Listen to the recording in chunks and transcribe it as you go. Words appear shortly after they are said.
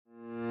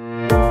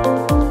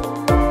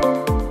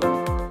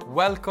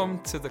welcome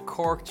to the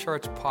Cork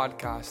Church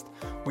podcast.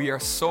 We are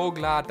so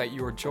glad that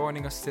you are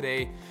joining us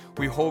today.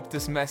 We hope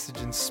this message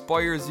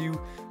inspires you,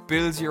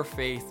 builds your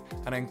faith,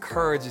 and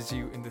encourages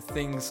you in the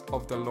things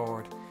of the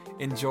Lord.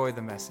 Enjoy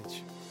the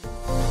message.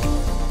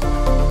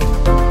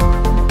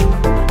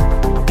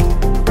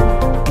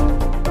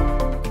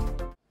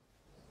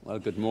 Well,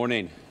 good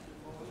morning.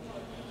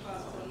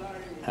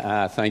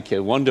 Thank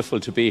you. Wonderful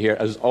to be here,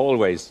 as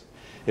always.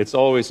 It's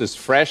always as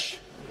fresh,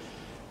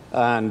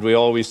 and we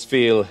always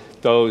feel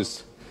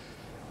those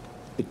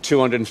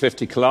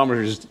 250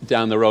 kilometres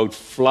down the road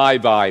fly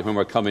by when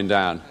we're coming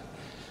down.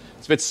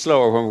 It's a bit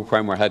slower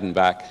when we're heading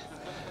back.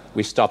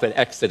 We stop at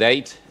exit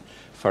 8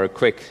 for a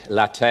quick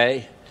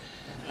latte,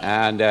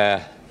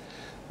 and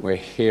we're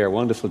here.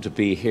 Wonderful to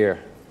be here.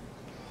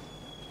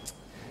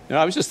 You know,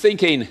 I was just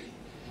thinking,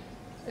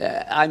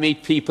 I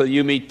meet people,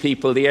 you meet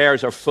people, the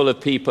airs are full of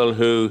people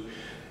who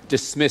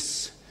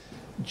dismiss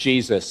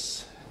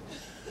Jesus,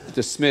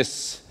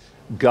 dismiss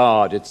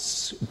God.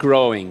 It's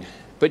growing.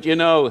 But you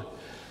know,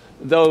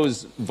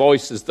 those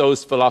voices,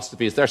 those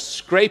philosophies, they're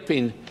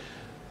scraping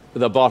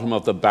the bottom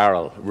of the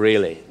barrel,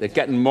 really. They're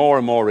getting more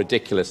and more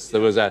ridiculous. There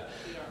was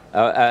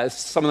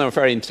some of them are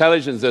very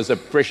intelligent. There's a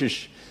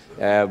British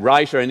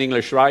writer, an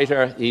English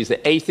writer. He's an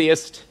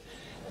atheist.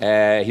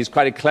 He's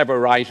quite a clever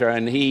writer,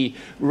 and he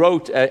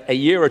wrote a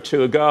year or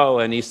two ago,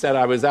 and he said,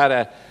 I was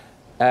at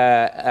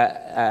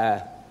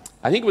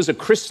I think it was a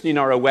christening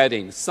or a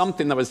wedding,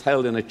 something that was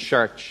held in a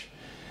church.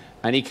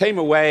 And he came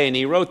away and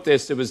he wrote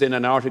this. It was in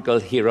an article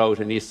he wrote,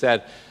 and he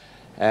said,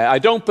 I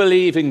don't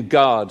believe in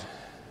God,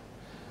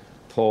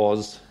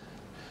 pause,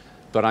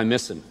 but I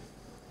miss him.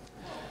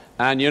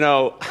 And you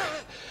know,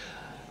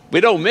 we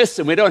don't miss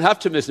him. We don't have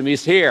to miss him.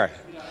 He's here.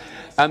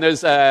 And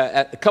there's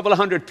a couple of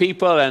hundred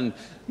people, and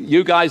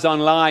you guys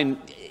online,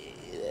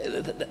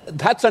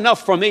 that's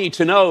enough for me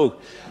to know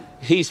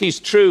he's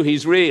true,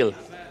 he's real,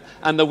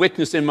 and the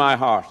witness in my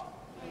heart.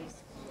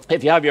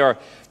 If you have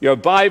your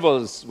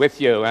Bibles with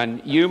you, and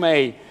you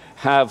may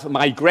have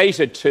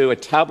migrated to a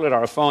tablet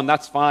or a phone,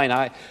 that's fine.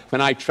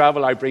 When I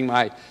travel, I bring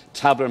my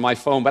tablet or my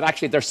phone, but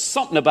actually there's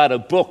something about a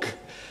book,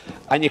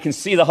 and you can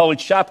see the whole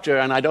chapter,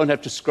 and I don't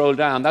have to scroll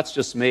down. That's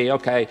just me,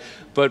 okay?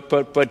 But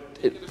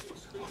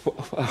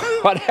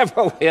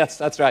whatever, yes,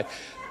 that's right.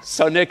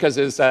 So Nick has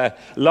his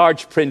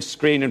large print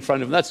screen in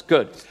front of him. That's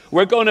good.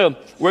 We're going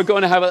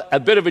to have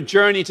a bit of a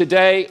journey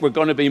today. We're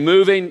going to be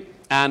moving,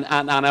 and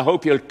I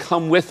hope you'll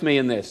come with me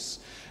in this,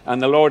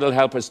 and the Lord will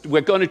help us.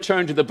 We're going to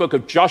turn to the book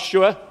of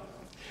Joshua.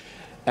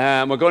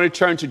 We're going to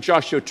turn to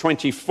Joshua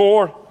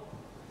 24.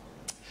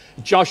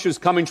 Joshua's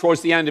coming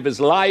towards the end of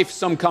his life.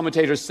 Some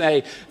commentators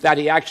say that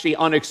he actually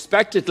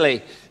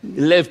unexpectedly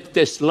lived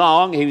this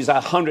long. He was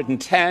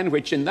 110,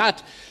 which in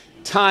that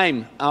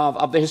time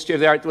of the history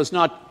of the earth was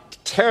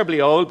not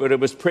terribly old, but it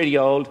was pretty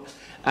old.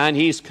 And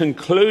he's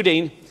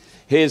concluding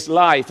his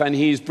life, and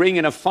he's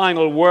bringing a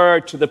final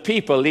word to the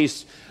people. At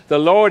least the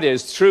Lord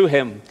is through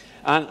him.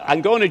 And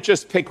I'm going to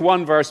just pick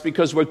one verse,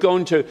 because we're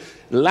going to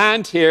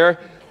land here,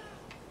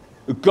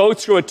 go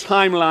through a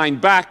timeline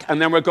back, and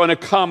then we're going to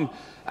come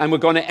and we're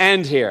going to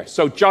end here.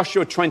 So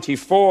Joshua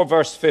 24,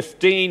 verse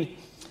 15.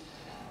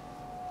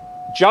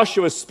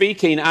 Joshua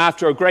speaking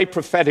after a great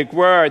prophetic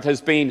word has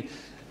been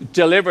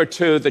delivered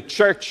to the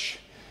church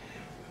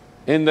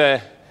in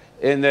the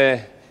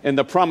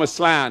promised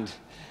land,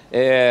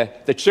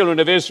 the children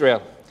of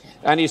Israel.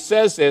 And he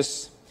says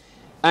this,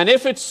 and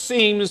if it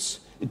seems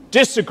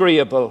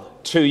disagreeable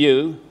to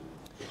you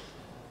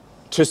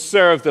to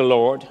serve the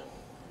Lord,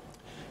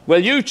 will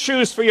you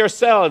choose for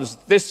yourselves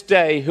this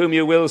day whom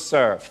you will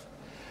serve,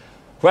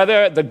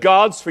 whether the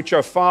gods which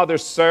your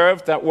fathers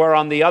served that were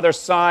on the other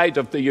side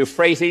of the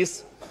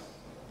Euphrates.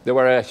 There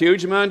were a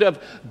huge amount of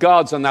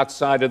gods on that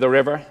side of the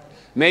river.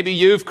 Maybe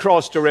you've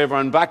crossed a river,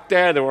 and back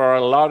there were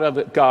a lot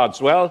of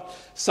gods. Well,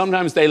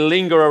 sometimes they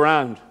linger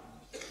around.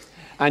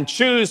 And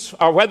choose,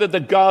 or whether the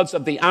gods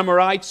of the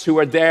Amorites who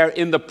were there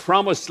in the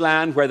promised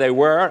land where they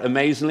were,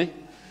 amazingly,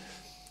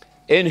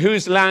 in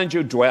whose land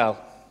you dwell.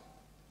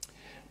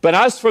 But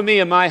as for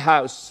me and my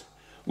house,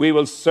 we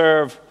will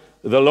serve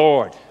the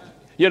Lord.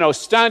 You know,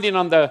 standing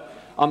on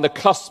the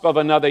cusp of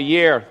another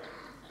year,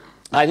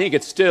 I think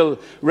it's still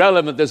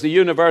relevant. There's a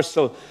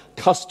universal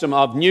custom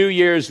of New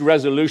Year's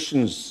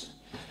resolutions.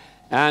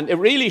 And it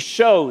really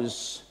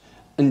shows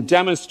and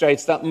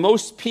demonstrates that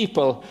most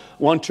people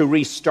want to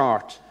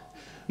restart.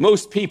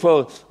 Most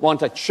people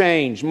want a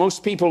change.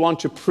 Most people want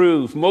to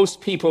prove. Most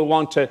people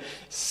want to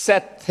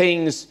set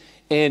things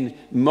in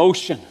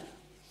motion.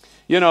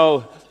 You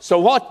know, so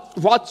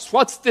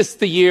what's this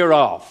the year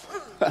of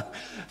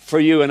for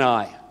you and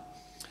I?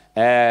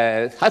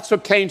 That's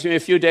what came to me a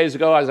few days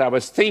ago as I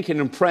was thinking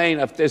and praying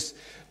of this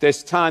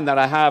time that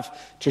I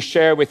have to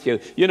share with you.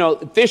 You know,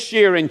 this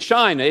year in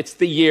China, it's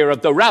the year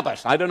of the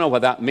rabbit. I don't know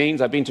what that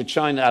means. I've been to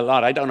China a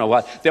lot. I don't know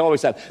what. They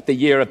always have the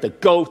year of the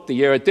goat,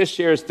 this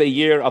year is the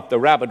year of the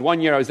rabbit.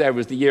 One year I was there, it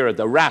was the year of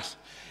the rat.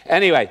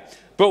 Anyway,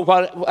 but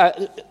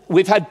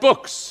we've had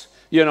books,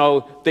 you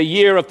know, the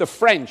year of the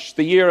French,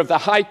 the year of the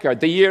hiker,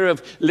 the year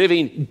of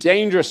living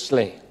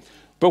dangerously.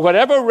 But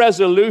whatever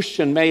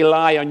resolution may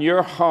lie on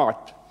your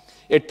heart,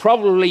 it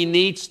probably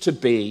needs to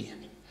be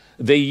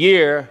the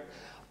year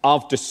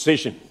of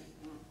decision.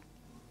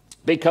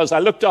 Because I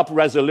looked up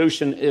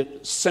resolution,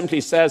 it simply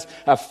says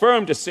a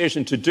firm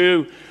decision to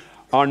do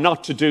or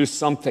not to do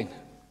something.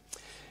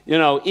 You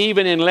know,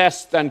 even in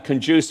less than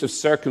conducive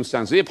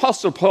circumstances. The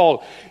Apostle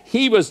Paul,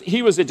 he was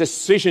a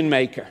decision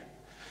maker.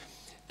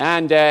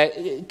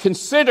 And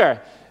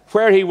consider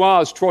where he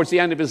was towards the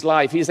end of his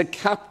life. He's a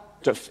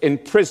captive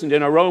imprisoned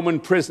in a Roman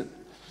prison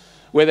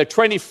with a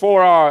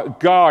 24-hour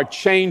guard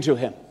chained to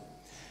him.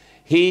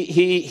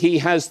 He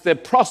has the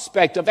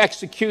prospect of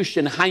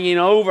execution hanging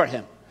over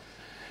him.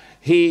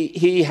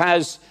 He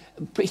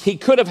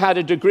could have had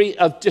a degree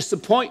of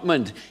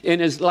disappointment in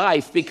his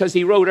life because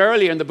he wrote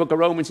earlier in the book of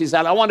Romans, he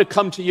said, I want to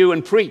come to you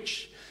and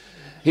preach.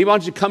 He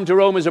wanted to come to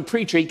Rome as a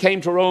preacher. He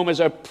came to Rome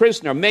as a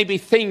prisoner. Maybe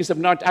things have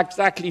not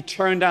exactly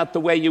turned out the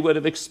way you would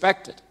have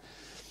expected.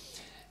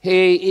 We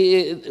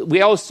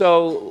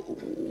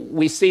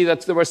see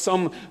that there were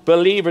some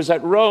believers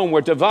at Rome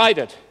were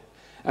divided,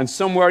 and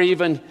some were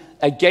even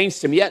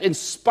against him. Yet in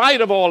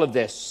spite of all of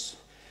this,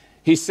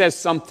 he says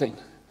something.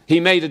 He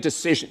made a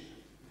decision.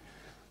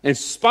 In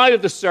spite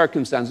of the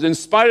circumstances, in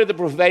spite of the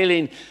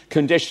prevailing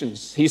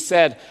conditions, he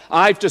said,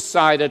 I've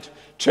decided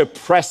to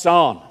press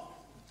on.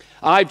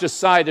 I've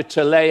decided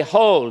to lay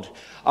hold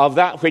of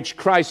that which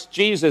Christ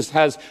Jesus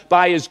has,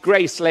 by his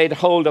grace, laid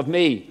hold of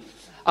me.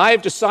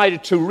 I've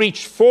decided to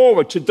reach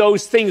forward to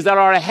those things that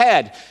are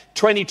ahead,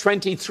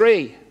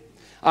 2023.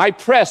 I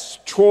press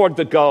toward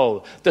the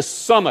goal, the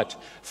summit,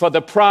 for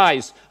the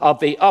prize of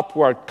the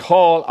upward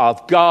call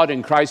of God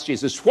in Christ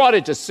Jesus. What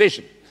a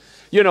decision.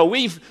 You know,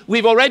 we've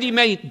already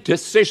made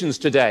decisions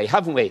today,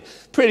 haven't we?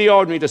 Pretty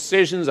ordinary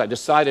decisions.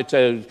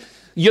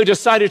 You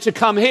decided to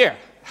come here.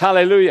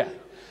 Hallelujah.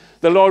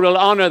 The Lord will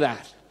honor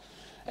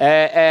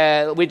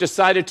that. We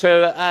decided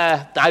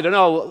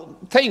to,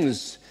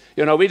 things.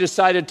 You know, we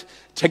decided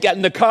to get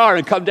in the car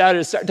and come down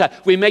at a certain time.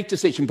 We make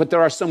decisions, but there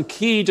are some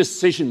key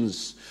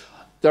decisions.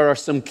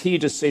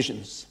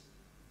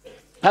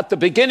 At the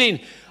beginning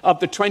of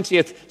the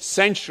 20th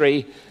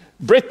century,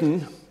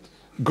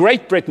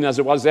 Great Britain as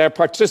it was there,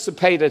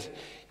 participated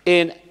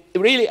in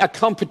really a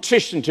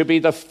competition to be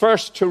the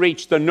first to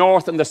reach the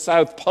North and the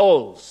South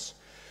Poles.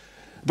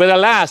 But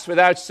alas,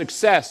 without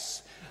success.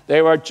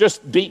 They were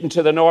just beaten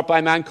to the north by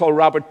a man called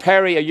Robert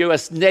Perry, a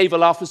U.S.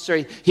 naval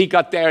officer. He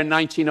got there in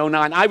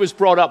 1909. I was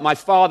brought up, my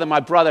father,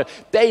 my brother,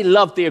 they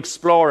loved the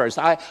explorers.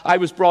 I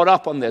was brought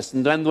up on this.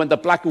 And then when the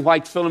black and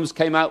white films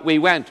came out, we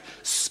went.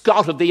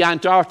 Scott of the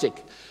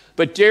Antarctic.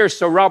 But dear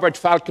Sir Robert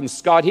Falcon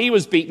Scott, he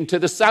was beaten to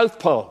the South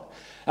Pole.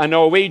 A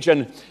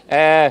Norwegian,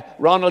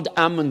 Ronald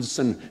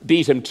Amundsen,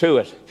 beat him to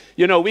it.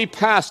 You know, we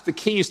passed the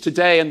Keys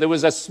today, and there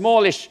was a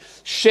smallish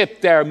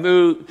ship there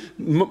moored,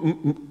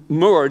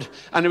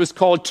 and it was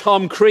called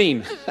Tom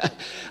Crean.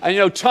 And, you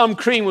know, Tom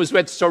Crean was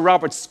with Sir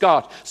Robert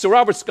Scott. Sir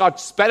Robert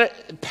Scott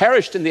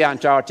perished in the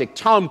Antarctic.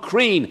 Tom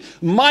Crean,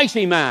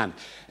 mighty man,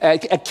 a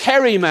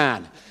Kerry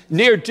man,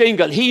 near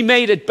Dingle. He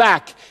made it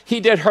back. He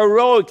did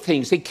heroic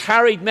things. He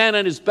carried men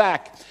on his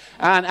back.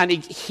 And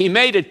he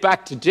made it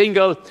back to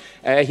Dingle.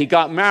 He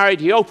got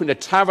married. He opened a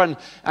tavern.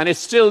 And it's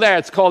still there.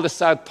 It's called the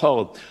South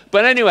Pole.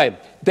 But anyway,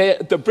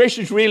 the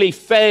British really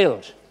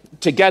failed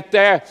to get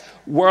there.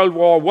 World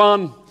War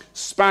I,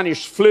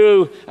 Spanish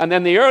flu. And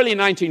then the early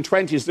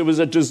 1920s, there was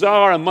a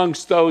desire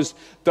amongst those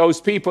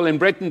people in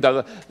Britain,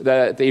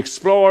 the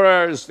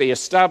explorers, the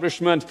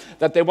establishment,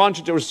 that they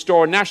wanted to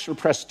restore national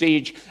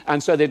prestige.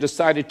 And so they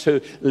decided to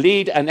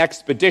lead an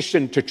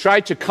expedition to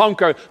try to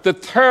conquer the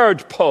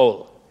third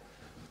pole.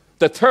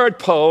 The third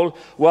pole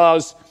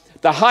was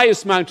the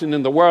highest mountain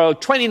in the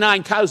world,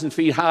 29,000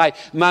 feet high,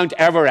 Mount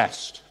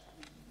Everest.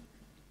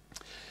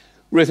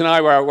 Ruth and I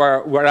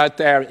were out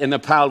there in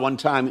Nepal one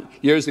time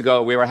years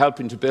ago. We were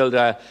helping to build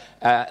a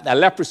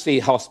leprosy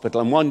hospital.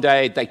 And one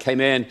day they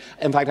came in.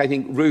 In fact, I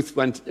think Ruth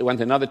went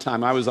another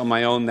time. I was on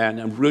my own then.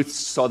 And Ruth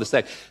saw this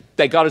thing.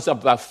 They got us up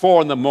about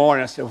 4 a.m.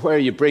 I said, where are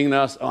you bringing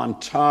us? Oh, I'm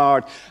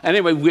tired.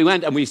 Anyway, we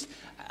went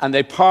and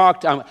they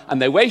parked and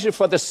they waited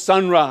for the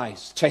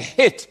sunrise to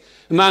hit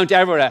Mount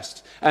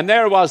Everest. And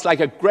there was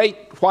like a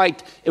great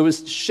white, it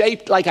was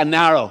shaped like an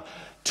arrow,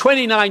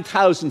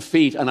 29,000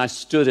 feet. And I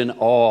stood in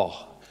awe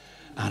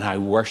and I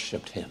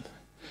worshipped him.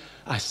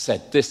 I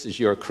said, this is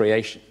your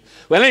creation.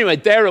 Well, anyway,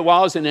 there it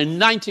was. And in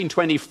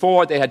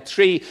 1924, they had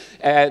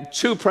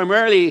two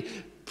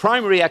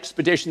primary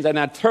expeditions and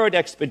a third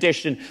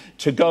expedition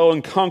to go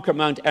and conquer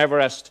Mount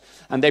Everest.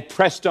 And they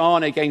pressed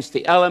on against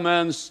the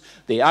elements,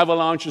 the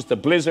avalanches, the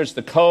blizzards,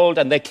 the cold,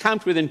 and they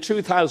camped within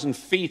 2,000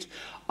 feet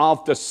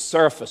of the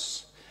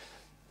surface,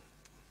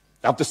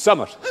 of the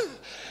summit.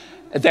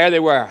 There they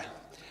were.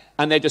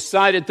 And they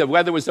decided the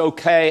weather was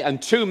okay,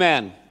 and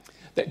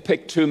they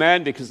picked 2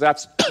 men because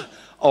that's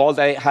all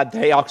they had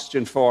the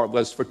oxygen for,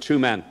 was for 2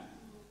 men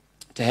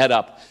to head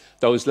up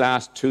those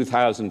last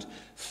 2,000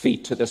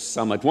 feet to the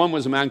summit. One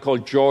was a man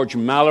called George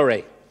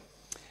Mallory.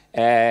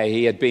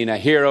 He had been a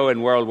hero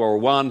in World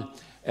War I.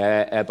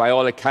 by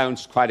all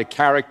accounts, quite a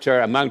character,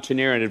 a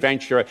mountaineer and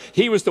adventurer.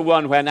 He was the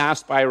one, when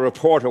asked by a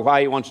reporter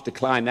why he wanted to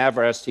climb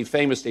Everest, he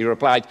famously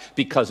replied,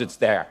 "Because it's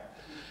there."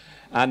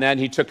 And then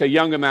he took a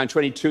younger man,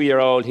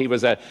 22-year-old. He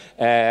was a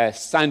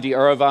Sandy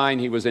Irvine.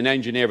 He was an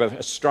engineer, but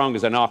as strong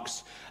as an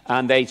ox.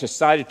 And they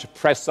decided to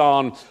press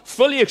on,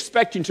 fully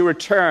expecting to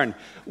return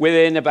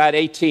within about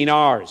 18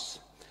 hours.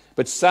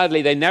 But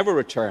sadly, they never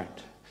returned.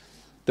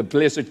 The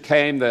blizzard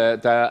came,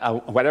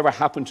 whatever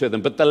happened to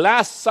them. But the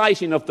last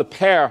sighting of the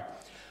pair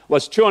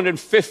was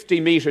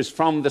 250 meters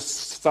from the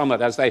summit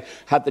as they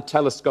had the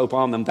telescope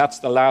on them. That's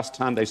the last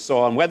time they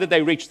saw him. Whether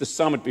they reached the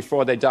summit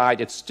before they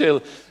died, it's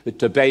still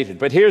debated.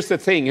 But here's the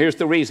thing. Here's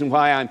the reason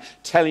why I'm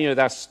telling you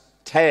that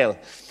tale.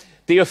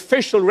 The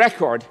official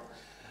record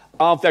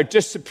of their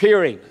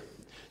disappearing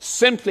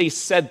simply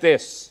said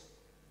this: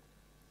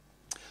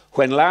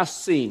 when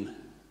last seen,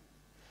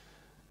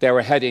 they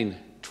were heading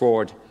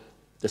toward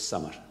the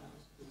summit.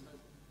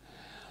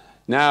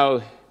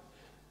 Now,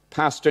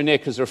 Pastor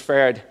Nick has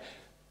referred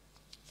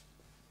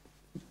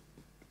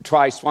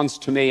twice, once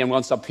to me and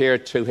once up here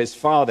to his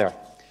father,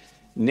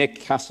 Nick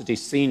Cassidy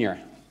Sr.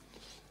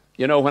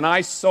 You know, when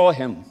I saw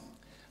him,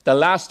 the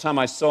last time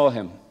I saw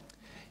him,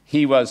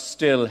 he was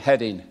still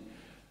heading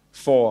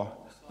for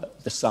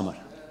the summit.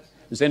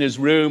 He was in his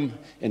room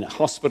in a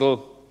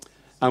hospital,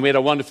 and we had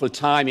a wonderful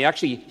time.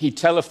 He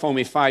telephoned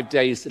me 5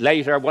 days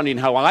later, wondering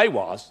how I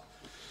was.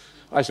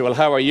 I said, "Well,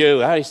 how are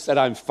you?" I said,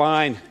 "I'm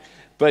fine."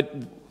 But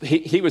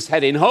he was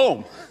heading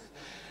home.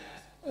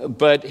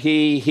 But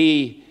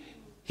he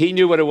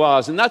knew what it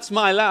was. And that's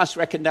my last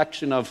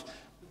recollection of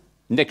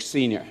Nick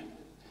Sr.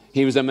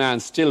 He was a man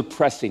still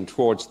pressing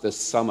towards the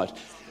summit.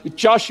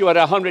 Joshua, at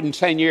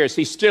 110 years,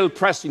 he's still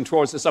pressing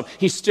towards the summit.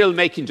 He's still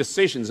making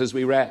decisions, as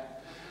we read.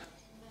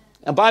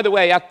 And by the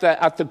way, at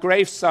the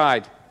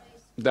graveside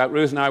that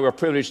Ruth and I were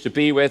privileged to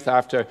be with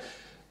after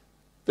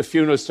the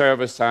funeral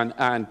service,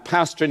 and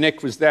Pastor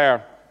Nick was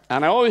there.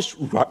 And I always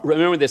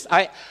remember this.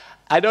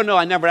 I don't know,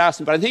 I never asked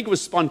him, but I think it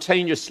was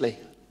spontaneously.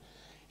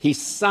 He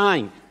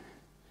sang,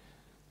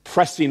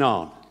 "Pressing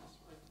On."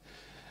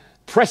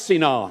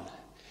 Pressing On.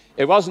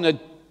 It wasn't a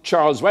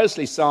Charles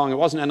Wesley song. It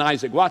wasn't an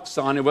Isaac Watts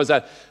song. It was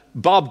a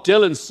Bob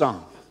Dylan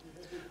song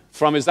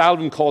from his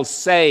album called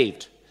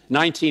Saved.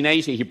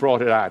 1980, he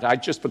brought it out.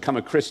 I'd just become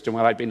a Christian.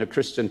 Well, I'd been a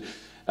Christian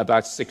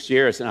about 6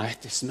 years. And I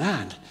had this,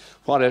 man,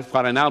 what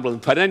an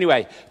album. But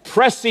anyway,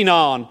 pressing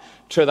on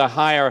to the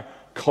higher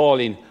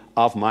calling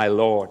of my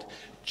Lord.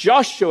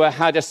 Joshua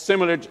had a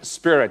similar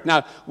spirit.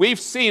 Now, we've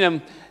seen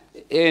him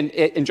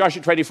in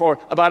Joshua 24,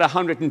 about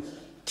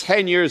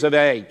 110 years of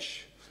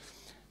age.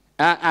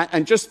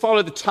 And just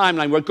follow the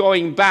timeline. We're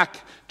going back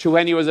to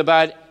when he was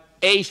about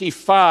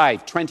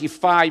 85,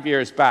 25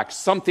 years back.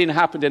 Something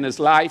happened in his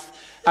life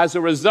as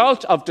a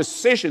result of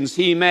decisions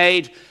he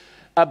made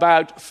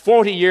about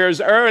 40 years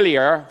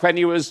earlier when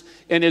he was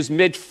in his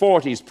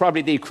mid-40s,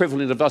 probably the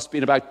equivalent of us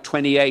being about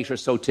 28 or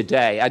so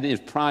today, and in his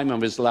prime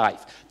of his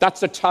life. That's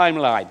the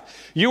timeline.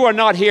 You are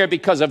not here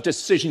because of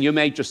decision you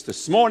made just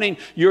this morning.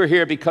 You're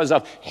here because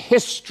of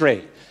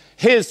history,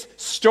 his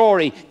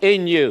story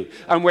in you.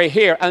 And we're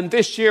here. And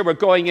this year we're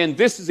going in.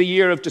 This is a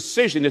year of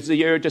decision. It's a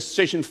year of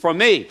decision for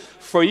me,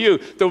 for you.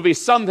 There will be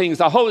some things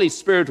the Holy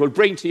Spirit will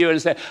bring to you and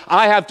say,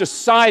 "I have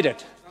decided."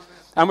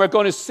 And we're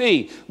going to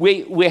see,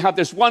 we have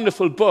this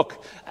wonderful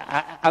book,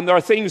 and there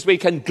are things we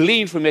can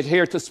glean from it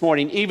here this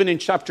morning, even in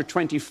chapter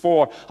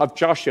 24 of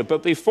Joshua.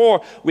 But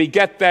before we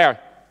get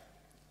there,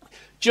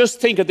 just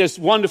think of this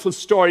wonderful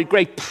story,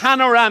 great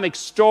panoramic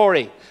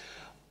story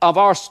of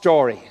our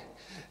story.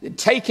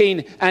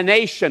 Taking a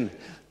nation,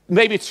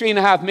 maybe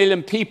 3.5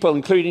 million people,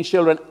 including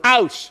children,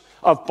 out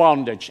of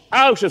bondage,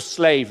 out of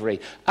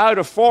slavery, out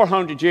of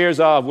 400 years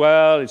of,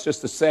 well, it's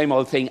just the same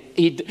old thing.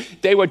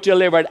 They were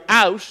delivered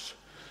out,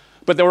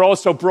 but they were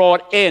also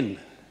brought in.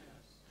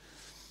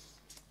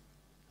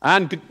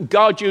 And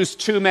God used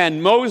two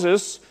men,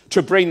 Moses,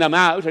 to bring them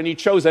out, and he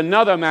chose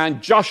another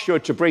man, Joshua,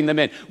 to bring them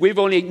in. We've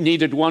only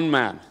needed one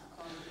man.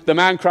 The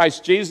man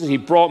Christ Jesus, he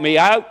brought me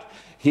out.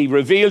 He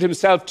revealed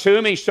himself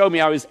to me, showed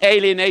me I was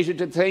alienated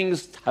to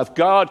things of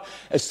God,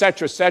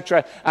 etc.,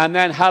 etc. And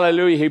then,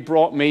 hallelujah, he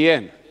brought me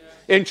in.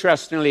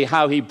 Interestingly,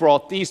 how he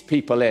brought these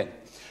people in.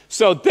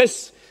 So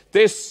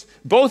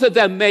both of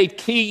them made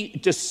key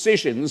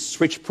decisions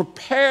which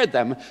prepared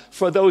them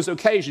for those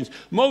occasions.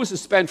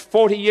 Moses spent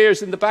 40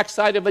 years in the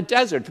backside of a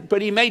desert,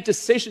 but he made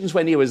decisions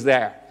when he was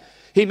there.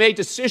 He made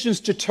decisions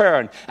to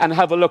turn and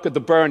have a look at the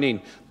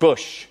burning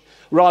bush,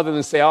 rather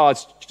than say, "Oh,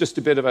 it's just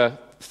a bit of a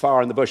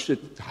fire in the bush.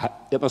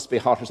 It must be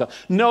hot or something."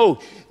 No,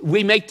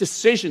 we make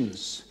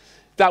decisions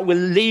that will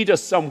lead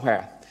us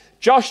somewhere.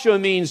 Joshua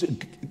means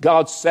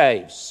God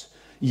saves.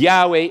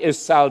 Yahweh is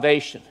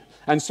salvation.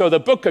 And so the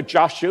book of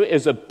Joshua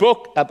is a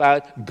book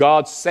about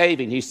God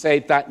saving. He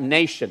saved that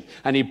nation,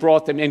 and he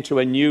brought them into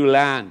a new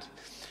land.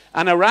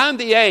 And around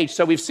the age,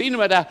 so we've seen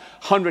him at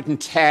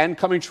 110,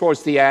 coming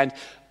towards the end.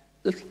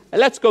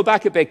 Let's go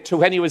back a bit to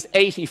when he was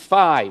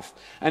 85.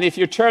 And if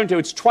you turn to,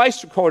 it's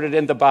twice recorded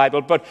in the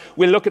Bible, but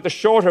we'll look at the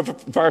shorter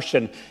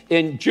version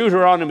in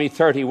Deuteronomy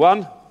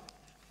 31.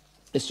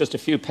 It's just a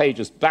few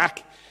pages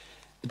back,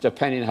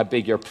 depending on how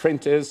big your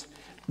print is.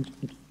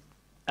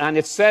 And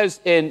it says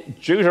in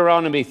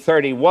Deuteronomy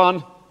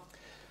 31,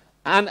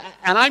 and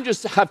I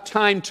just have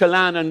time to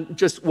land on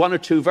just one or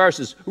two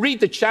verses. Read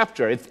the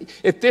chapter.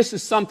 If this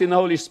is something the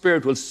Holy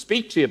Spirit will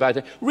speak to you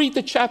about, read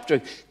the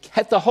chapter.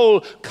 Get the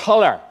whole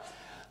color,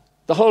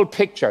 the whole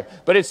picture.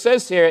 But it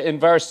says here in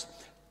verse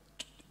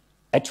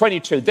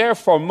 22,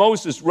 therefore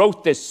Moses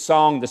wrote this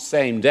song the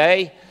same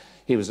day.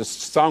 He was a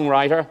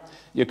songwriter.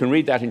 You can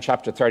read that in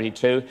chapter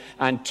 32.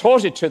 And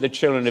taught it to the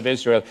children of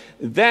Israel.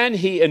 Then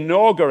he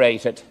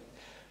inaugurated.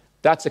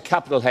 That's a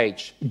capital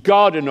H.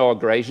 God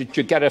inaugurated.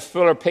 You get a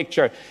fuller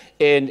picture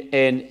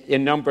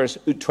in Numbers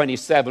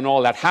 27,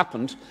 all that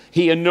happened.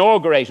 He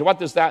inaugurated. What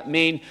does that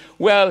mean?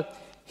 Well,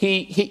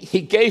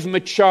 he gave him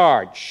a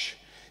charge.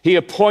 He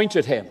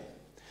appointed him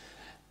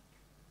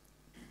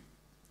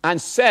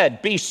and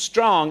said, be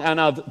strong and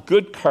of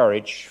good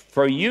courage,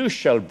 for you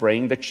shall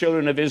bring the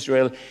children of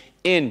Israel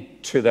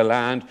into the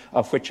land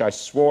of which I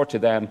swore to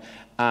them,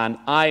 and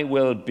I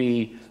will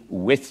be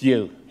with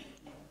you.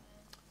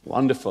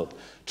 Wonderful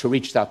to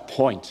reach that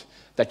point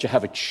that you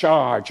have a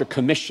charge, a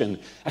commission,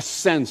 a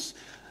sense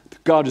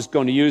that God is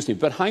going to use me.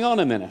 But hang on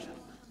a minute.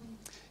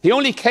 He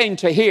only came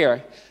to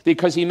here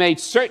because he made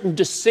certain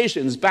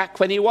decisions back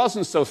when he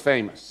wasn't so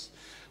famous,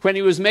 when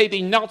he was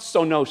maybe not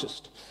so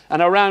noticed.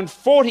 And around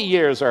 40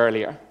 years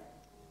earlier,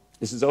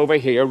 this is over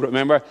here,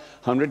 remember,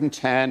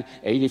 110,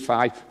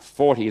 85,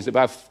 40.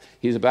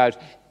 He's about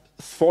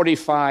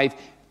 45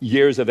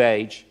 years of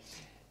age.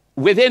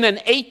 Within an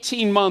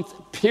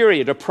 18-month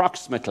period,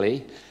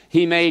 approximately,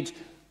 he made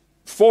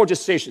 4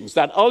 decisions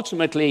that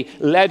ultimately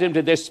led him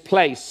to this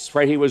place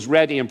where he was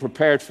ready and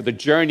prepared for the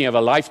journey of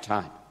a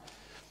lifetime.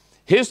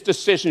 His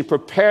decision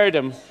prepared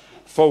him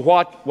for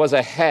what was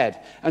ahead.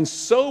 And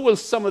so will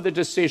some of the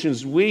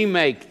decisions we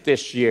make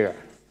this year.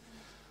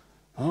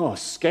 Oh,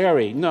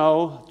 scary.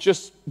 No,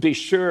 just be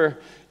sure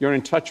you're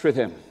in touch with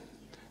him.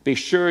 Be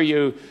sure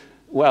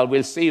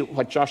we'll see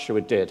what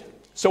Joshua did.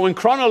 So in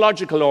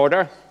chronological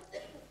order,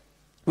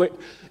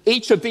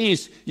 each of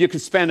these you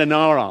could spend an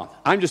hour on.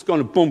 I'm just going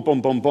to boom,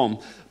 boom, boom, boom.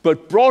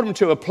 But brought him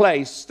to a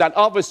place that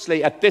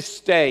obviously at this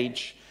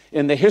stage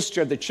in the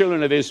history of the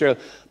children of Israel,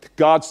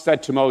 God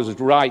said to Moses,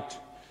 right,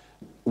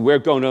 we're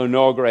going to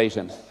inaugurate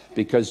him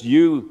because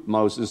you,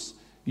 Moses,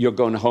 you're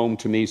going home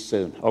to me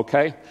soon,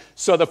 okay?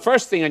 So the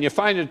first thing, and you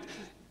find it,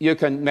 you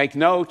can make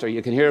note or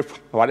you can hear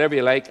whatever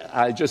you like.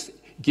 I'll just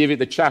give you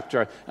the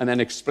chapter and then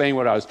explain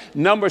what I was.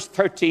 Numbers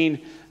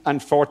 13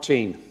 and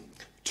 14,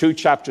 2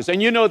 chapters.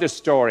 And you know this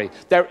story.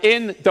 They're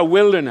in the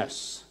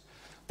wilderness.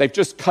 They've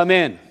just come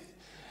in.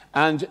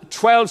 And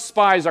 12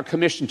 spies are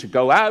commissioned to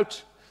go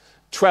out.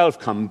 12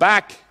 come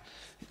back.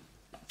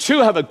 2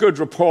 have a good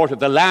report of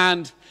the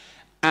land,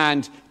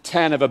 and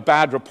 10 have a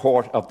bad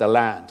report of the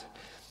land.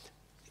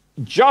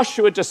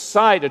 Joshua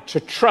decided to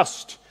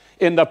trust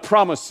in the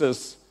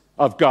promises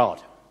of God.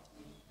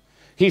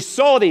 He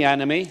saw the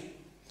enemy.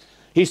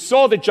 He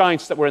saw the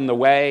giants that were in the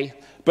way,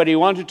 but he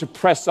wanted to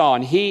press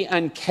on. He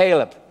and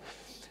Caleb,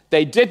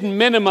 they didn't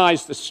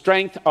minimize the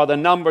strength or the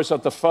numbers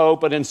of the foe,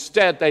 but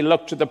instead they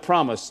looked to the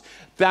promise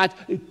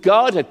that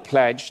God had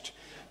pledged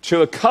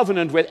to a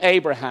covenant with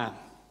Abraham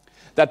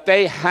that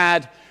they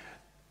had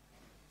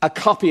a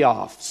copy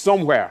of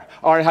somewhere,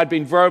 or it had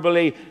been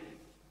verbally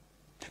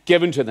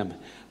given to them.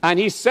 And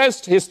he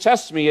says, his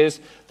testimony is,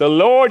 the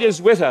Lord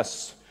is with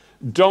us,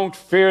 don't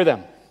fear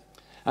them.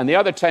 And the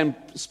other 10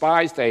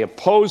 spies, they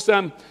opposed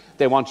them.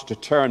 They wanted to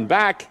turn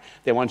back.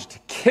 They wanted to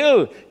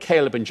kill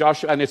Caleb and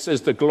Joshua. And it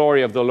says the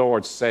glory of the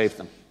Lord saved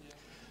them.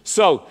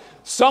 So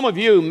some of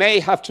you may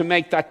have to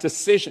make that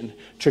decision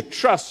to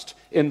trust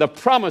in the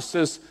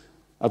promises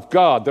of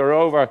God. There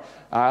are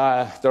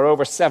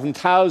over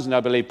 7,000, I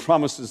believe,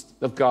 promises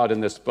of God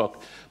in this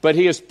book. But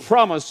he has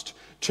promised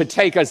to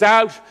take us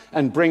out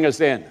and bring us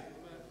in.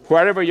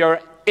 Wherever you're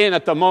in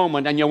at the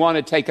moment and you want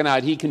it taken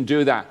out, he can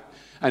do that.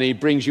 And he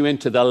brings you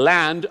into the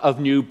land of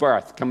new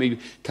birth.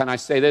 Can I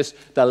say this?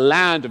 The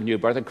land of new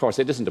birth. Of course,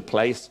 it isn't a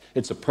place.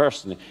 It's a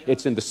person.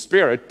 It's in the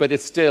spirit, but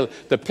it's still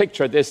the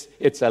picture of this.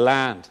 It's a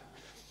land.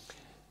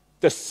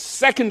 The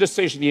second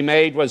decision he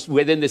made was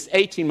within this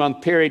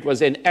 18-month period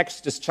was in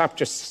Exodus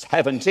chapter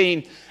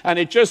 17. And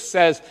it just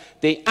says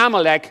the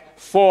Amalek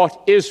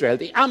fought Israel.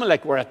 The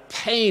Amalek were a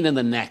pain in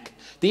the neck.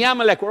 The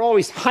Amalek were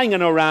always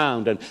hanging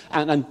around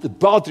and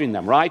bothering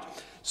them, right?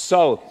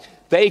 So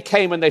they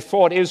came and they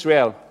fought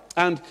Israel.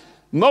 And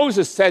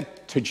Moses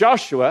said to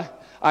Joshua,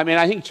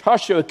 I think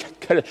Joshua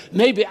could,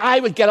 maybe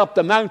I would get up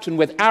the mountain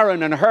with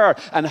Aaron and Hur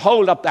and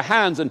hold up the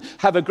hands and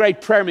have a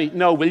great prayer meeting.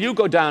 No, will you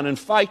go down and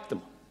fight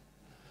them?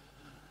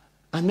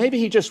 And maybe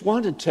he just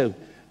wanted to.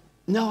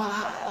 No,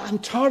 I'm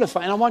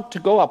terrified. I want to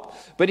go up.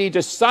 But he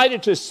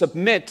decided to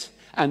submit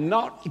and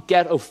not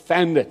get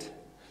offended.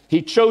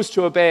 He chose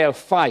to obey a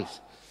fight.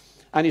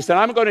 And he said,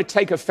 I'm going to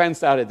take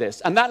offense out of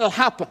this. And that'll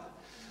happen.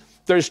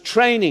 There's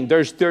training,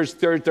 there's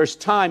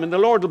time, and the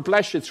Lord will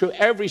bless you through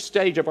every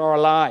stage of our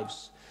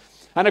lives.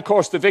 And of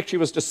course, the victory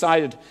was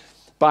decided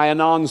by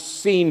an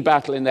unseen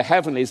battle in the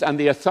heavenlies and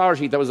the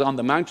authority that was on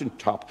the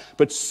mountaintop.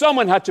 But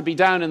someone had to be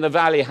down in the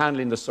valley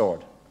handling the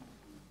sword.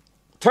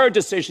 Third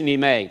decision he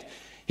made.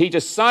 He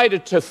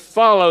decided to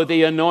follow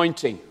the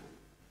anointing.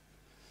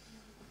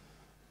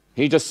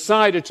 He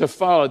decided to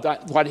follow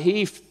that. What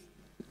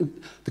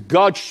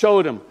God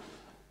showed him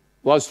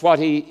was what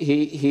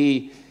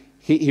he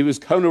was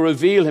going to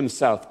reveal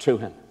himself to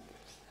him.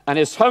 And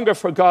his hunger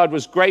for God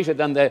was greater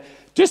than the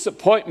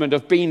disappointment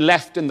of being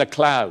left in the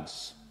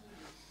clouds.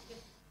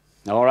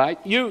 All right?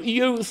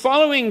 You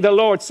following the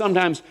Lord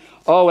sometimes,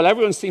 oh, well,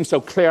 everyone seems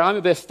so clear. I'm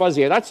a bit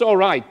fuzzy. That's all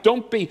right.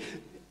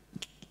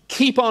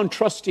 Keep on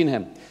trusting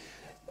him.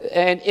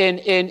 And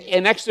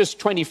in Exodus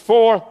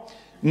 24,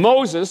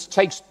 Moses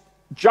takes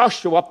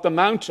Joshua up the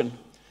mountain,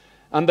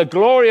 and the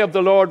glory of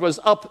the Lord was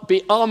up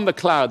beyond the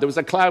cloud. There was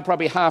a cloud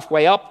probably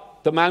halfway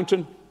up the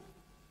mountain.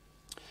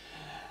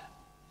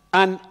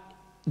 And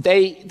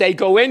they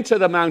go into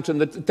the mountain,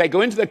 they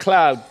go into the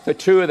cloud, the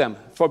two of them,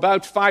 for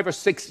about 5 or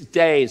 6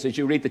 days as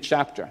you read the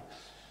chapter.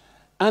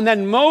 And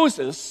then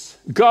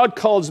God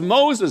calls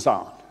Moses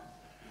on.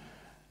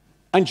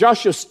 And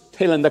Joshua's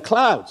still in the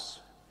clouds.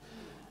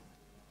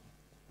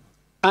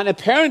 And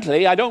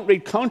apparently, I don't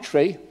read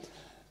contrary,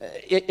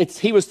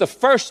 he was the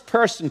first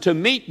person to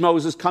meet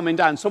Moses coming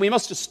down. So he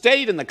must have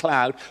stayed in the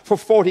cloud for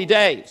 40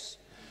 days.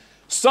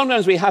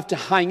 Sometimes we have to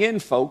hang in,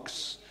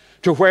 folks,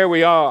 to where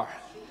we are.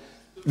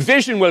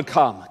 Vision will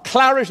come.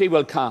 Clarity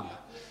will come.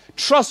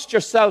 Trust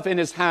yourself in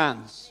his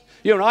hands.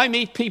 You know, I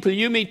meet people,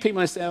 you meet people,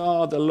 and I say,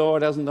 oh, the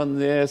Lord hasn't done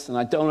this, and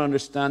I don't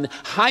understand.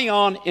 Hang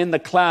on in the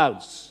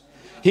clouds.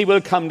 He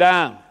will come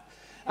down.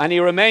 And he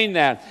remained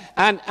there.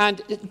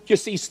 And you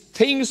see,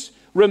 things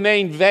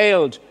remained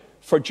veiled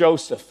for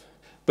Joseph.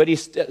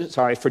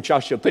 For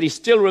Joshua, but he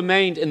still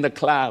remained in the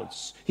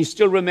clouds. He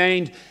still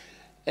remained,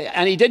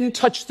 and he didn't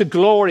touch the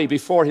glory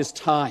before his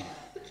time.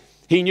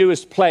 He knew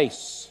his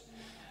place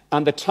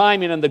and the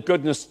timing and the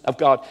goodness of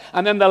God.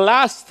 And then the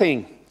last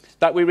thing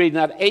that we read in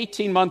that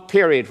 18-month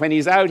period, when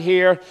he's out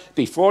here,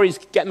 before he's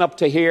getting up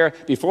to here,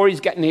 before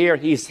he's getting here,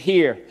 he's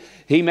here.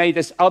 He made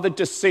this other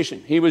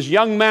decision. He was a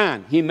young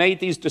man. He made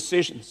these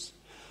decisions.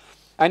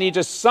 And he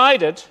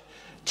decided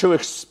to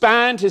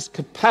expand his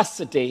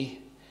capacity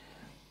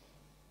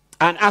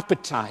and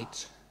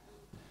appetite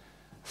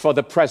for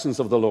the presence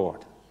of the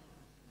Lord.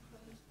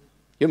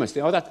 You must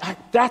think, oh,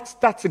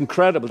 that's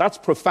incredible. That's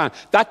profound.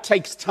 That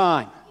takes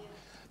time.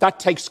 That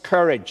takes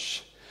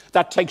courage.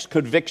 That takes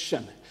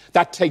conviction.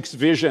 That takes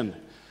vision.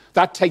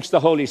 That takes the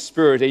Holy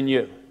Spirit in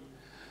you.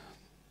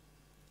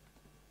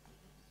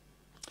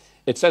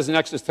 It says in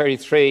Exodus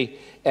 33,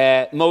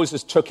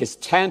 Moses took his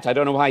tent. I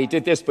don't know why he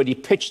did this, but he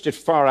pitched it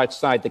far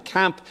outside the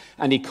camp,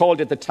 and he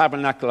called it the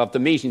tabernacle of the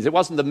meetings. It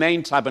wasn't the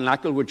main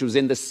tabernacle, which was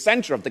in the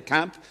center of the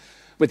camp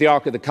with the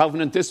Ark of the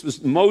Covenant. This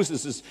was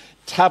Moses'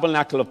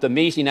 tabernacle of the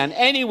meeting, and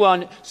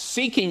anyone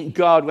seeking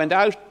God went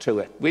out to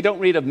it. We don't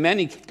read of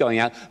many going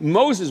out.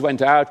 Moses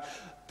went out.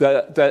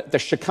 The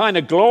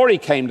Shekinah glory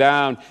came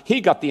down.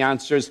 He got the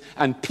answers,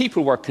 and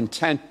people were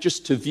content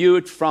just to view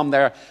it from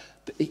their,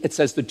 it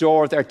says, the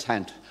door of their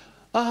tent.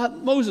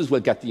 Moses will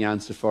get the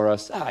answer for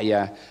us.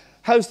 Yeah.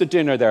 How's the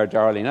dinner there,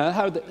 darling?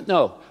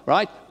 No,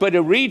 right? But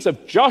it reads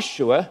of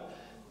Joshua.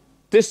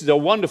 This is a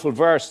wonderful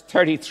verse,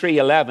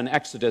 33:11,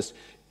 Exodus.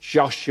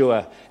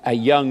 Joshua, a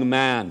young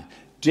man,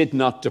 did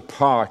not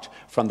depart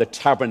from the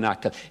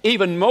tabernacle.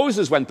 Even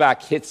Moses went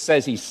back. It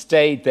says he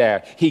stayed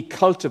there. He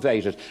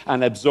cultivated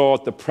and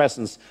absorbed the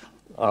presence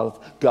of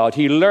God.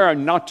 He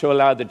learned not to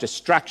allow the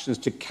distractions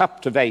to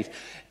captivate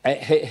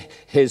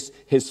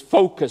his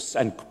focus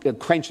and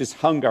quench his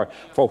hunger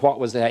for what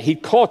was there. He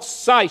caught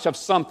sight of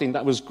something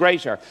that was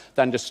greater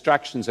than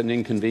distractions and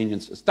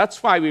inconveniences.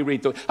 That's why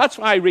that's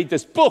why I read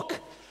this book.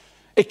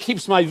 It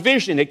keeps my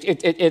vision. It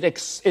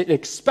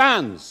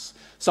expands.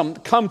 Some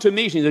come to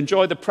meetings,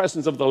 enjoy the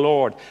presence of the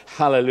Lord.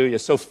 Hallelujah.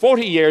 So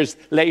 40 years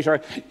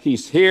later,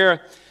 he's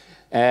here.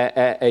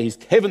 He's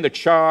given the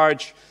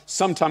charge.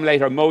 Sometime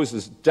later,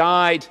 Moses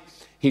died.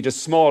 He had a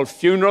small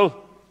funeral.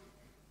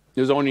 It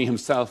was only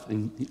himself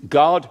and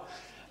God.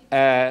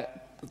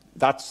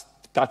 That's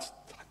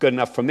good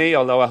enough for me,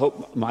 although I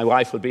hope my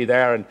wife will be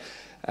there.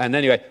 And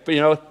anyway, but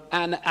you know,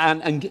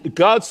 and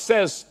God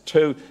says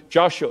to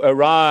Joshua,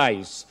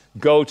 arise,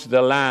 go to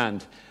the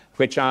land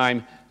which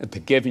I'm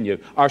giving you.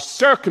 Our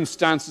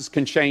circumstances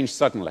can change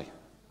suddenly.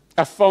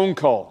 A phone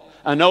call,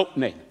 an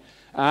opening,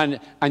 and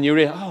you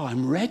realize, oh,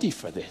 I'm ready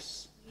for this.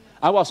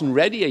 I wasn't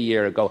ready a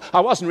year ago.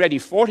 I wasn't ready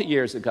 40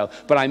 years ago,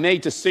 but I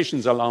made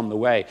decisions along the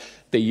way,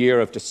 the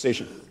year of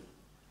decision.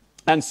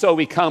 And so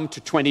we come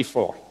to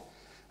 24.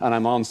 And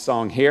I'm on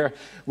song here,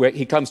 where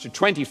he comes to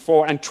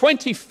 24. And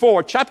chapter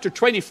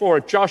 24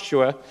 of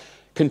Joshua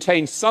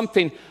contains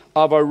something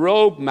of a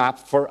roadmap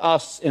for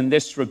us in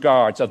this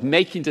regards, of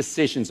making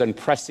decisions and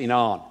pressing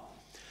on.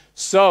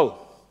 So,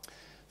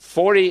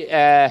 40...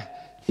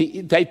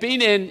 They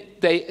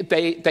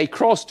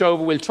crossed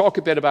over. We'll talk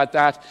a bit about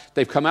that.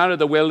 They've come out of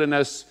the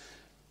wilderness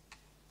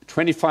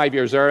 25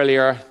 years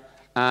earlier,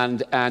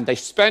 and they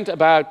spent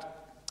about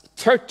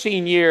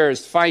 13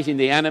 years fighting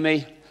the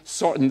enemy,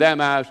 sorting them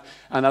out,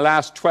 and the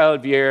last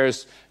 12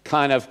 years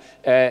kind of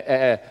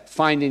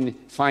finding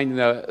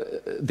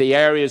the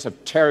areas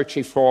of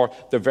territory for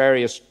the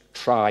various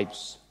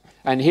tribes.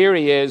 And here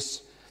he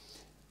is,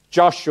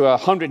 Joshua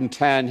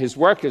 110, his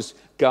work is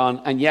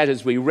gone, and yet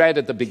as we read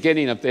at the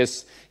beginning of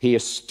this, he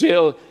is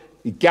still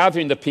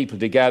gathering the people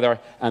together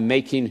and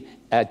making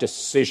a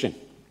decision.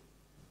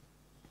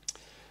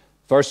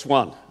 Verse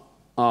 1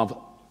 of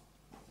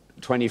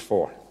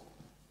 24.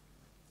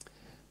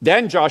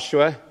 Then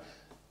Joshua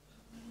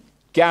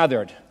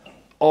gathered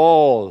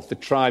all the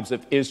tribes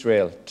of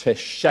Israel to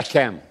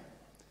Shechem.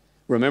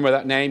 Remember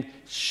that name?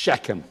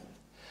 Shechem.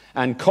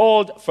 And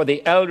called for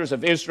the elders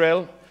of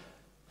Israel,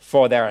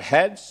 for their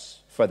heads,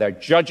 for their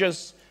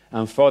judges,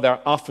 and for their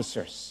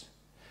officers.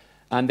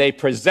 And they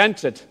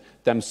presented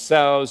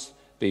themselves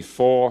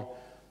before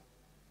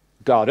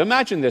God.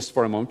 Imagine this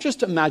for a moment.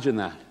 Just imagine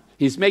that.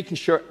 He's making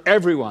sure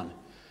everyone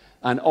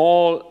and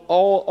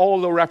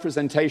all the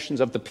representations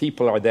of the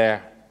people are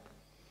there.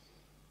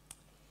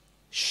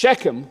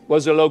 Shechem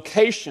was a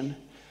location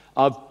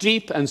of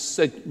deep and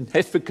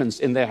significance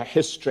in their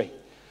history.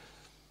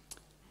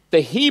 The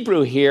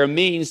Hebrew here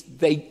means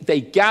they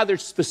gathered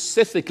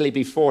specifically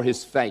before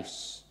his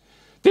face.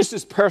 This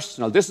is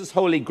personal. This is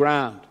holy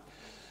ground.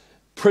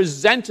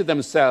 Presented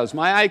themselves.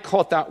 My eye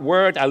caught that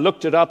word. I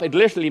looked it up. It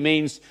literally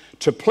means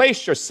to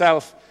place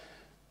yourself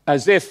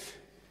as if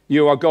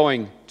you are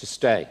going to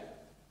stay.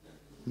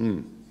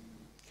 I'm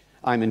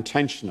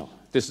intentional.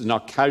 This is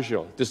not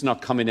casual. This is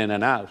not coming in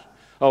and out.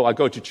 Oh, I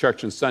go to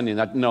church on Sunday.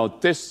 No,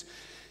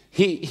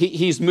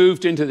 he's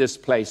moved into this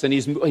place, and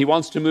he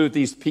wants to move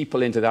these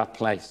people into that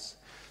place.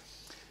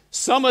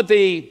 Some of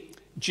the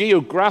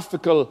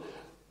geographical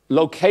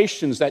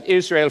locations that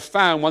Israel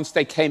found once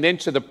they came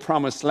into the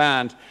promised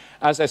land,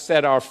 as I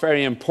said, are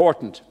very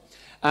important.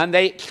 And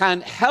they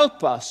can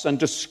help us and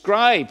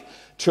describe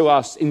to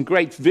us in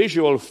great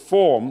visual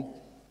form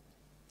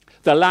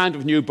the land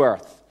of new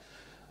birth,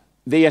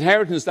 the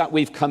inheritance that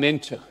we've come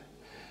into.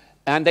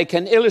 And they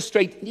can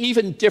illustrate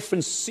even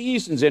different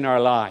seasons in our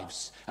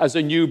lives as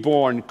a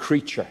newborn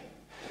creature.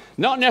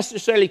 Not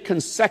necessarily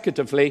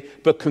consecutively,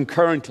 but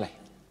concurrently.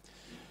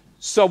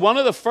 So one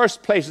of the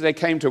first places they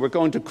came to, we're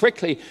going to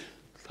quickly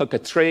look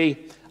at 3.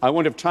 I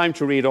won't have time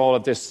to read all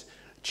of this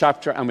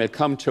chapter, and we'll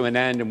come to an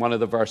end in one of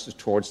the verses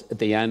towards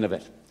the end of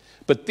it.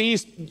 But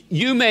these,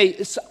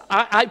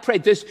 I pray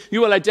this,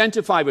 you will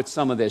identify with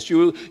some of this.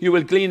 You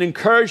will glean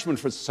encouragement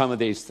for some of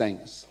these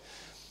things.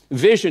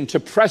 Vision to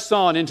press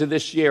on into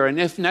this year, and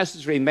if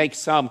necessary, make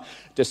some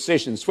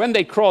decisions. When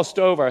they crossed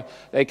over,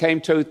 they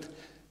came to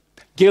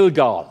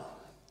Gilgal,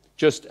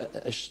 just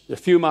a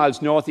few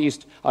miles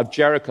northeast of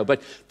Jericho.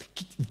 But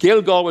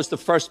Gilgal was the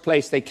first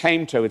place they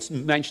came to. It's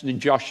mentioned in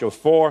Joshua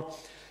 4. It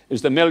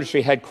was the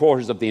military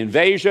headquarters of the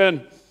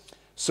invasion.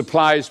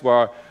 Supplies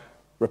were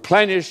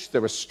replenished.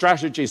 There were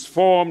strategies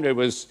formed. It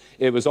was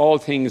all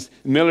things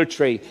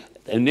military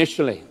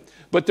initially.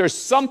 But there's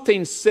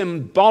something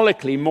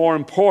symbolically more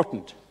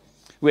important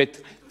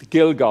with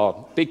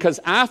Gilgal, because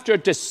after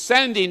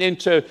descending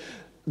into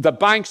the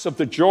banks of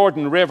the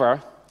Jordan River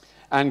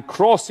and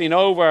crossing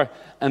over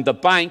and the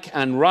bank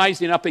and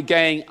rising up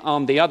again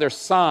on the other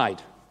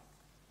side,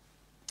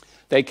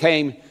 they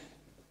came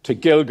to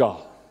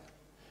Gilgal.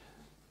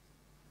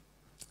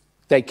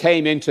 They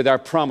came into their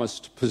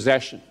promised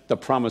possession, the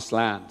promised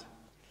land.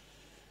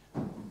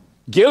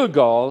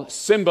 Gilgal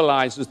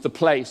symbolizes the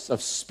place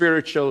of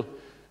spiritual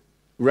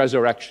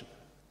resurrection.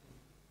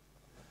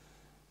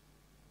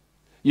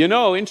 You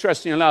know,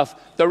 interesting enough,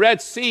 the Red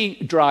Sea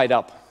dried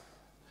up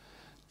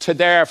to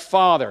their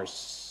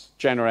father's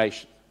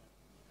generation.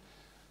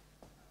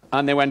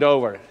 And they went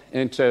over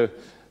into,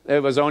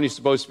 it was only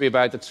supposed to be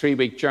about a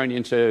 3-week journey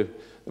into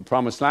the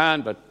promised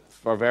land, but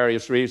for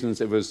various reasons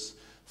it was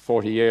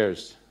 40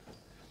 years.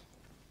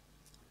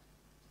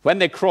 When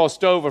they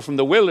crossed over from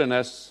the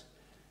wilderness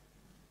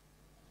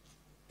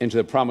into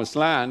the promised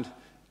land,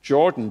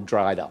 Jordan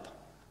dried up.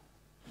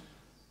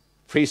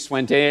 Priests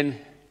went in,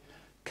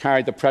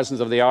 carried the presence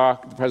of the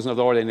ark, the presence of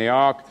the Lord in the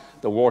ark.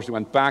 The water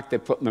went back. They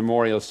put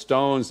memorial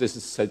stones. This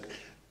is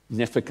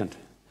significant.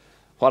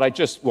 What I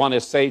just want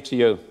to say to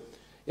you,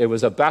 it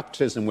was a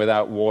baptism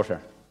without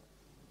water.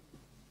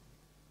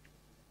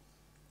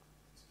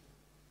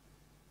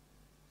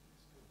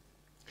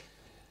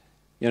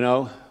 You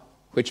know,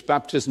 which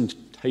baptism do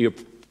you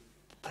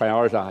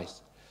prioritize?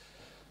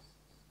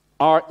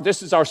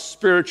 This is our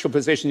spiritual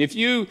position. If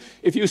you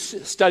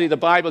study the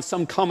Bible,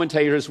 some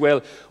commentators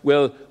will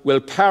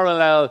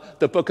parallel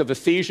the book of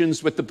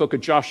Ephesians with the book of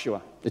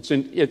Joshua. It's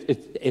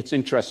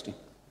interesting.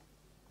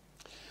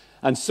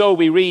 And so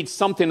we read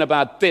something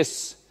about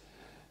this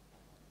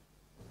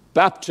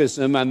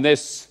baptism and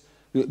this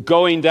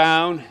going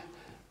down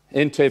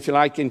into, if you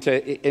like,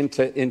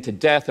 into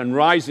death and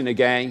rising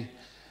again.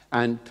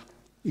 And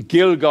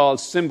Gilgal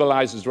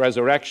symbolizes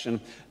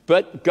resurrection,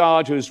 but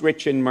God, who's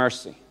rich in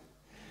mercy,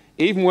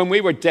 even when we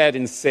were dead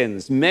in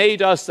sins,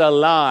 made us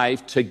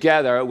alive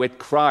together with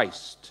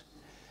Christ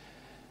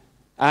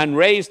and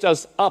raised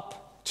us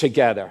up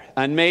together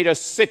and made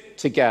us sit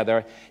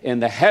together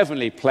in the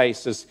heavenly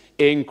places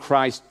in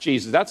Christ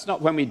Jesus. That's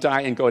not when we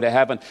die and go to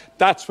heaven.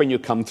 That's when you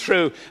come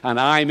through and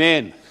I'm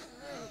in.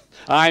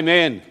 I'm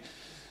in.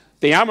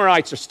 The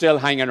Amorites are still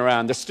hanging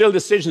around. There's still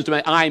decisions to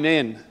make. I'm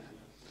in.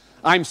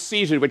 I'm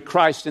seated with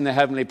Christ in the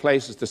heavenly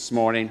places this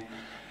morning.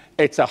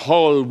 It's a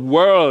whole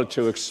world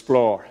to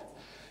explore.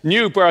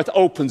 New birth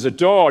opens a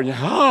door.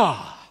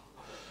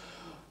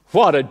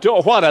 What a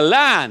door, what a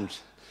land,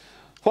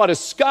 what a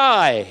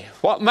sky,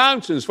 what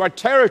mountains, what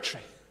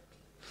territory.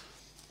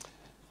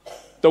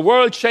 The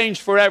world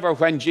changed forever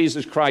when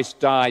Jesus Christ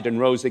died and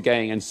rose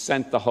again and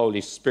sent the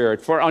Holy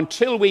Spirit. For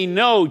until we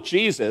know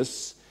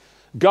Jesus,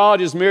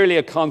 God is merely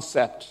a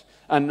concept,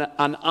 an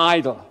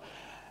idol,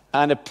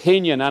 an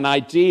opinion, an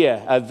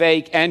idea, a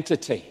vague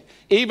entity.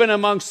 Even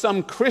among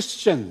some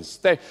Christians,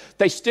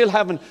 they still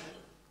haven't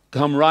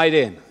come right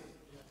in.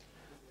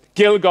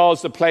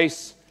 Gilgal's the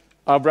place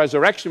of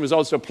resurrection. It was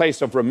also a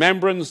place of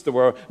remembrance. There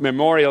were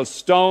memorial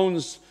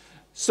stones.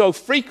 So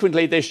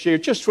frequently this year,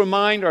 just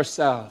remind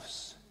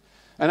ourselves.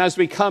 And as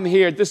we come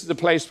here, this is the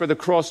place where the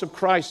cross of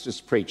Christ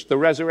is preached. The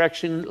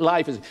resurrection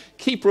life is.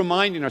 Keep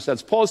reminding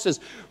ourselves. Paul says,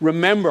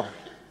 remember.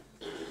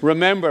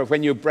 Remember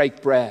when you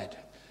break bread.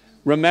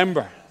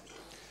 Remember.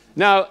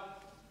 Now,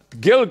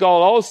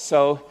 Gilgal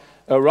also,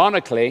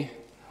 ironically,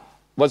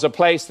 was a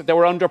place that they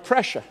were under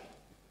pressure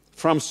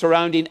from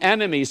surrounding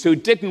enemies who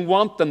didn't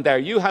want them there.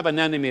 You have an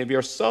enemy of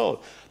your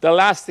soul. The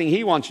last thing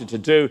he wants you to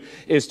do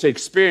is to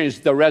experience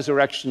the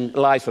resurrection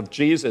life of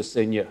Jesus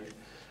in you.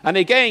 And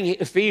again,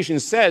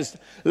 Ephesians says,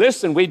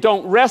 listen, we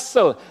don't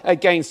wrestle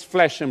against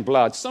flesh and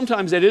blood.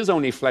 Sometimes it is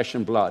only flesh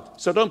and blood.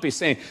 So don't be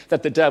saying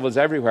that the devil's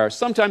everywhere.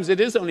 Sometimes it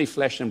is only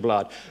flesh and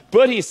blood.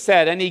 But he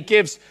said, and he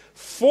gives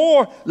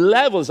 4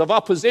 levels of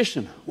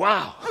opposition.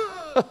 Wow.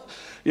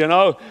 You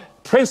know,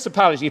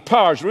 principality,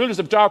 powers, rulers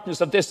of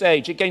darkness of this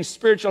age, against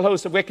spiritual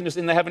hosts of wickedness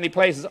in the heavenly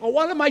places. Oh,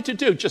 what am I to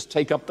do? Just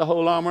take up the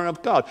whole armor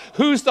of God.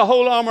 Who's the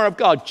whole armor of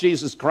God?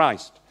 Jesus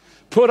Christ.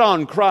 Put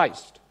on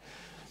Christ.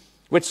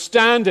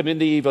 Withstand him in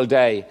the evil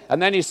day.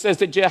 And then he says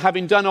that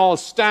having done all,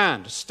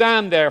 stand.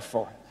 Stand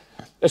therefore,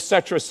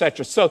 etc.,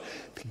 etc. So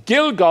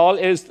Gilgal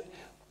is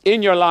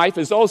in your life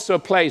is also a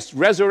place,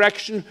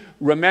 resurrection,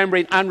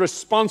 remembering, and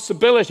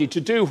responsibility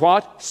to do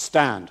what?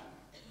 Stand.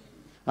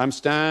 I'm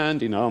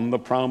standing on the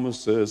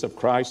promises of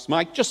Christ.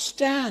 Mike, just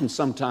stand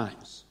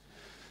sometimes.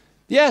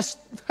 Yes,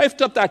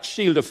 lift up that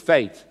shield of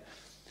faith.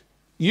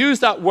 Use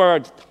that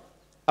word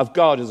of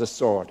God as a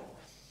sword.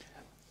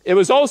 It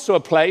was also a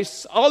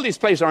place, all these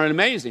places are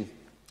amazing.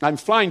 I'm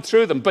flying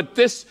through them. But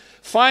this,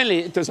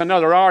 finally, there's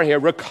another R here,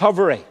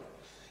 recovery.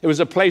 It was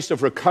a place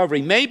of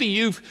recovery. Maybe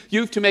you've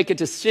to make a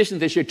decision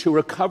this year to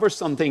recover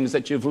some things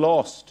that you've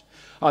lost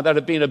or that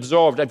have been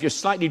absorbed, that you've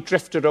slightly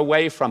drifted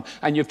away from,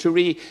 and you have to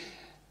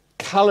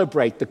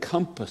recalibrate the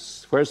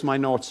compass. Where's my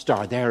North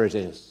Star? There it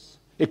is.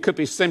 It could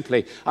be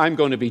simply, I'm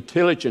going to be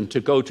diligent to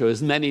go to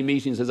as many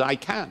meetings as I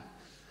can.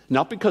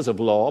 Not because of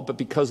law, but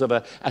because of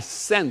a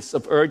sense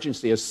of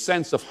urgency, a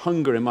sense of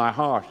hunger in my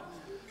heart.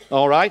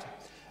 All right?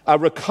 A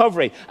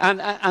recovery.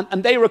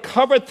 And they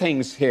recovered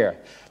things here.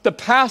 The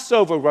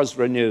Passover was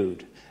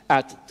renewed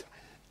at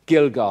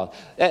Gilgal.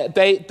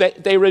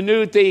 They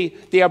renewed the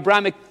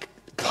Abrahamic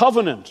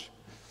covenant.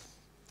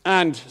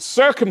 And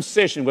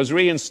circumcision was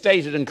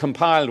reinstated and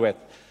compiled with.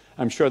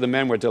 I'm sure the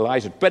men were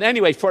delighted. But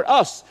anyway, for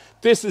us,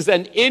 this is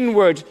an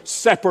inward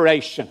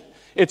separation.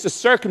 It's a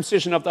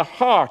circumcision of the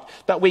heart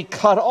that we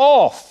cut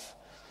off.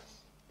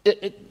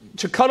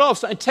 To cut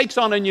off, it takes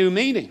on a new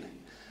meaning.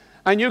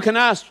 And you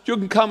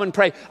can come and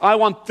pray, I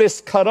want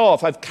this cut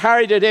off. I've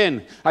carried it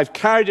in. I've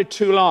carried it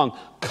too long.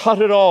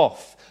 Cut it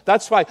off.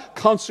 That's why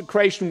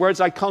consecration,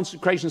 words like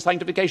consecration,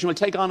 sanctification will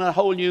take on a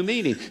whole new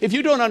meaning. If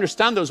you don't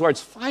understand those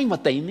words, find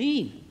what they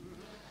mean.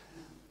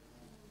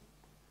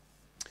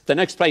 The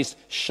next place,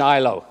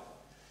 Shiloh.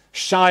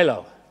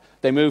 Shiloh.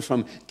 They moved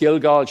from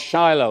Gilgal to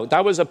Shiloh.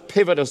 That was a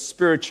pivot of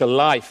spiritual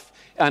life,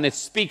 and it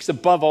speaks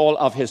above all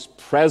of his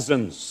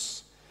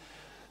presence.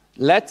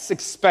 Let's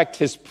expect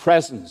his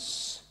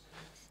presence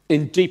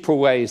in deeper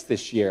ways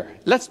this year.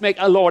 Let's make,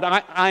 Lord,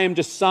 I am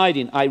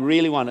deciding, I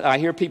really want it. I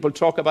hear people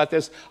talk about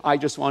this. I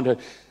just want to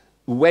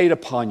wait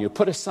upon you.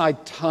 Put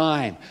aside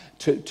time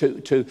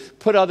to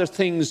put other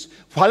things,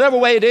 whatever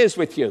way it is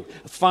with you,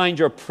 find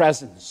your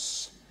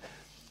presence.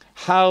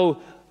 How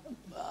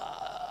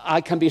I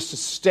can be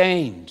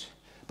sustained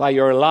by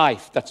your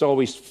life that's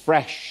always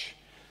fresh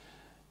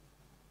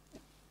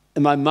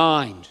in my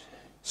mind,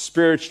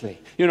 spiritually.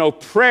 You know,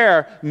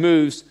 prayer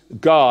moves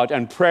God,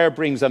 and prayer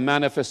brings a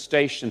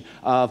manifestation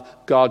of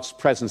God's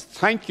presence.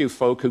 Thank you,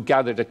 folk, who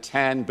gathered at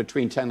 10,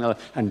 between 10 and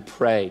 11, and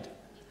prayed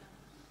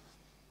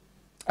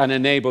and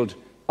enabled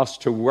us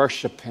to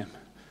worship him.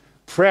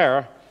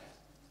 Prayer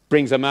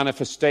brings a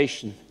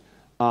manifestation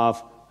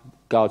of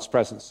God's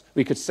presence.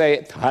 We could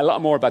say a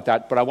lot more about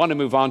that, but I want to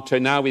move on to,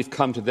 now we've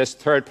come to this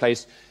third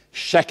place,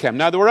 Shechem.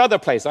 Now, there were other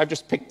places. I've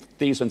just picked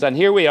these ones. And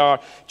here we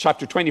are,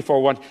 chapter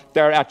 24, 1.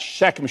 They're at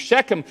Shechem.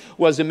 Shechem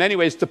was in many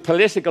ways the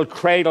political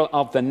cradle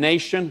of the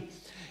nation.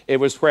 It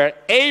was where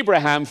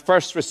Abraham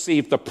first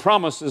received the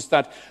promises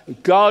that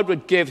God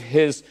would give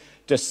his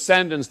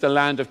descendants the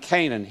land of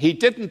Canaan. He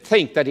didn't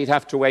think that he'd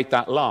have to wait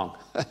that long.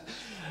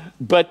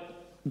 But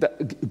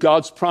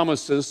God's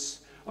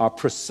promises are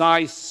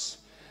precise,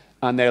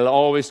 and they'll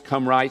always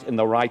come right in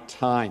the right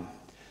time.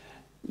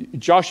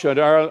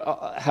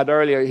 Joshua had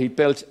earlier, he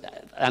built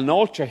an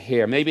altar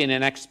here, maybe in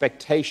an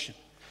expectation.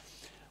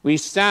 We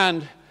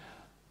stand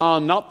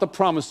on not the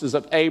promises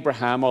of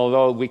Abraham,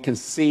 although we can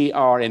see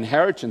our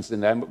inheritance in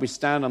them, but we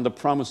stand on the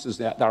promises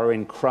that are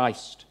in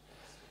Christ.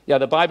 Yeah,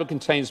 the Bible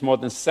contains more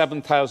than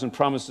 7,000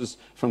 promises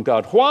from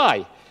God.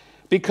 Why?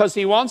 Because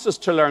he wants us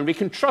to learn we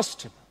can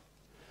trust him.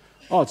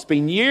 Oh, it's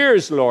been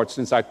years, Lord,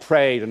 since I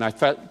prayed and I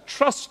felt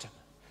trust him.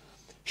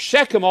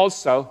 Shechem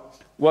also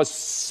was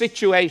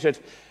situated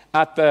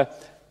at the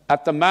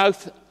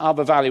mouth of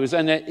a valley.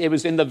 It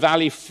was in the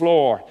valley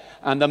floor,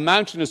 and the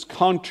mountainous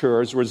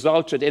contours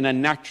resulted in a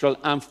natural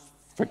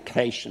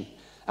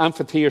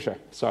amphitheater,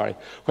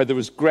 where there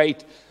was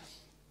great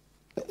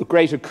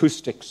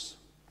acoustics.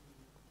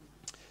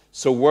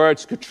 So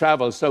words could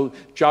travel. So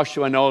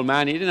Joshua, an old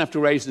man, he didn't have to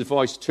raise his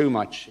voice too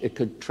much. It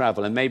could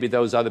travel. And maybe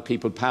those other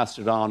people passed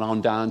it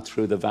on down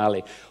through the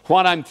valley.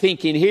 What I'm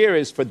thinking here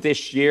is for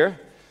this year,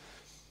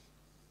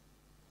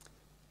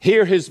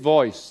 hear his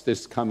voice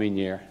this coming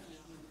year.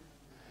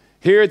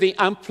 Hear the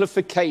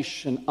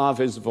amplification of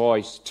his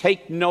voice.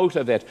 Take note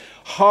of it.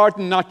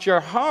 Harden not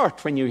your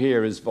heart when you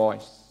hear his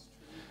voice.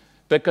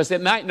 Because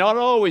it might not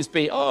always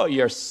be, oh,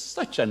 you're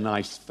such a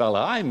nice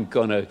fella.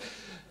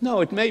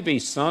 No, it may be,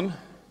 son,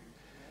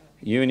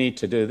 you need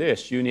to do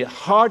this.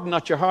 Harden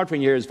not your heart when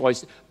you hear his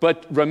voice.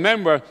 But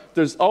remember,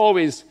 it's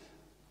always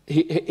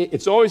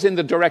in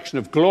the direction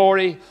of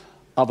glory,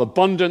 of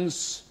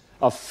abundance,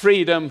 of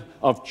freedom,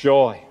 of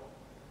joy.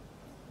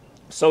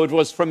 So it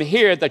was from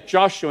here that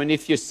Joshua, and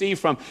if you see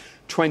from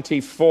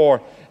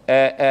 24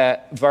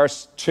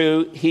 verse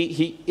 2,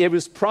 it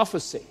was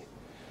prophecy.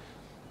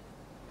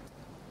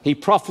 He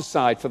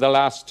prophesied for the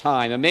last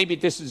time. And maybe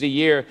this is a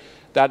year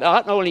that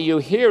not only you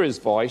hear his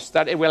voice,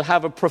 that it will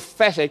have a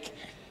prophetic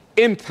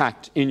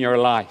impact in your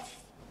life.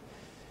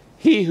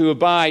 He who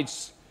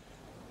abides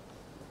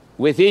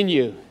within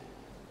you,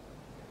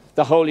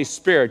 the Holy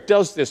Spirit,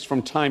 does this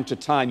from time to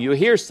time. You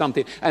hear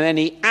something, and then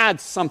he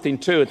adds something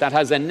to it that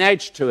has an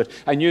edge to it.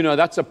 And you know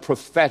that's a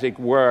prophetic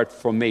word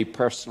for me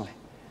personally.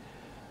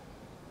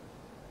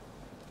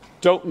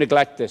 Don't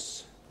neglect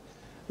this.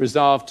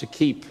 Resolve to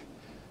keep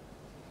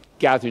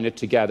gathering it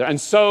together.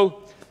 And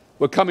so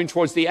we're coming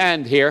towards the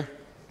end here,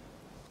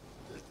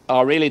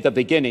 or really the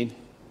beginning.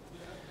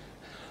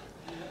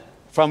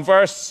 From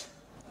verse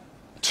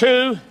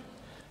 2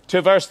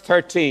 to verse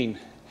 13,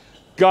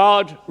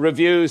 God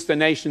reviews the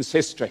nation's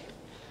history.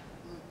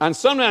 And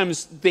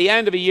sometimes the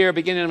end of a year,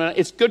 beginning of a,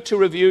 it's good to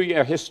review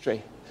your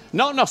history.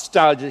 Not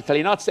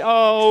nostalgically, not say,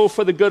 oh,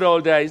 for the good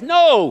old days.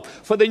 No,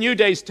 for the new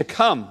days to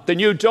come, the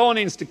new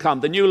dawnings to come,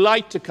 the new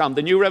light to come,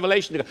 the new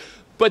revelation to come.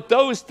 But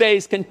those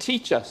days can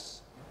teach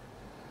us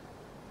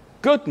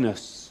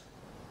goodness,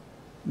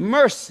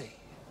 mercy,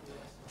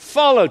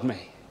 followed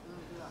me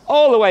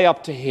all the way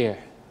up to here.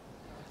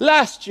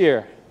 Last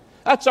year,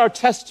 that's our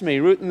testimony,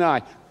 Ruth and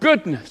I.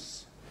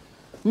 Goodness,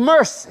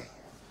 mercy.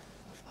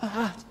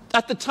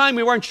 At the time,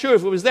 we weren't sure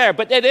if it was there,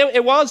 but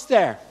it was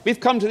there. We've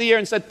come to the year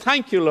and said,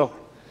 thank you, Lord.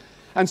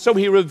 And so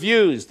he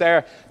reviews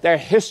their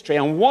history.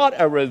 And what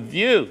a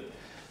review.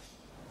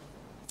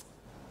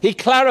 He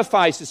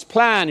clarifies his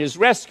plan, his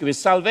rescue, his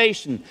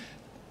salvation,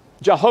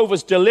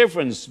 Jehovah's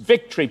deliverance,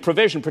 victory,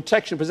 provision,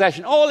 protection,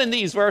 possession, all in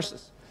these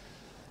verses.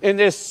 In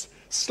this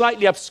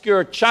slightly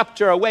obscure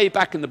chapter away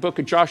back in the book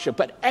of Joshua.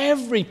 But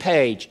every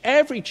page,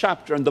 every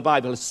chapter in the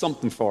Bible is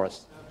something for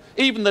us.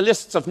 Even the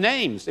lists of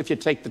names, if you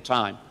take the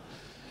time.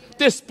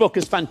 This book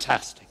is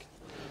fantastic.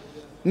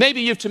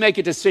 Maybe you have to make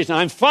a decision.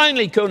 I'm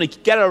finally going to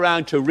get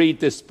around to read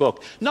this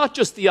book. Not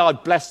just the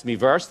odd bless me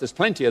verse, there's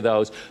plenty of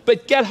those,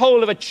 but get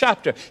hold of a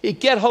chapter. You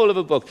get hold of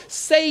a book.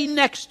 Say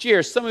next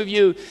year, some of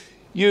you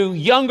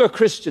younger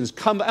Christians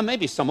come, and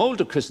maybe some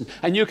older Christians,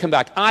 and you come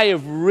back. I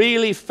have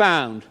really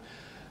found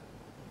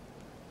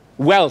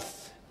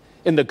wealth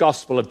in the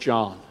Gospel of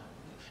John.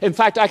 In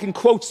fact, I can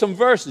quote some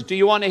verses. Do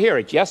you want to hear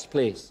it? Yes,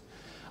 please.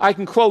 I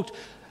can quote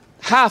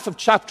half of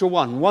chapter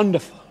 1.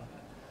 Wonderful.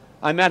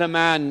 I met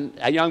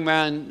a young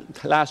man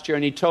last year,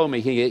 and he told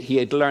me he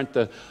had learnt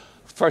the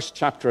first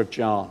chapter of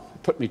John.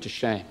 It put me to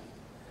shame.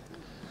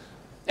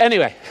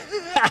 Anyway,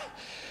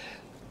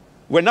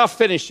 we're not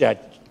finished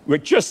yet. We're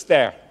just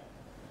there.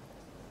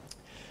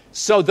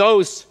 So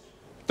those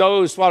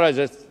what is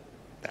it?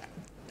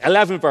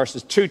 11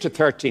 verses, 2 to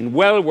 13,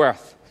 well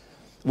worth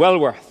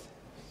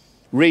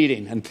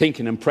reading and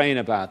thinking and praying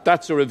about.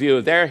 That's a review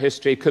of their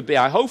history. It could be,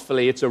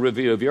 hopefully, it's a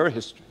review of your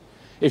history.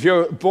 If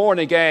you're born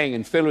again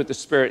and filled with the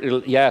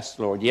Spirit, yes,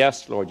 Lord,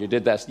 you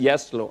did this.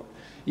 Yes, Lord,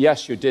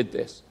 yes, you did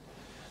this.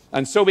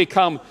 And so we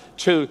come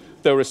to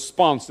the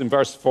response in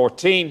verse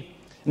 14.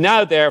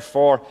 Now,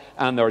 therefore,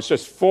 and there's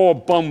just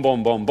 4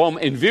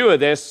 in view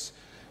of this,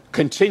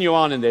 continue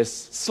on in this.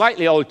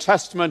 Slightly Old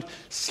Testament,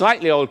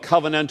 slightly Old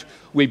Covenant.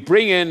 We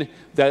bring in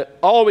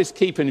always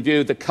keep in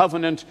view the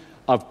covenant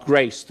of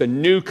grace, the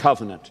new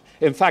covenant.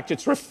 In fact,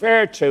 it's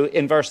referred to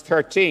in verse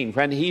 13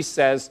 when he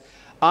says,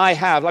 I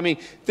have. I mean,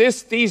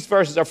 these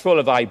verses are full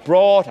of I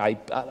brought,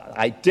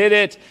 I did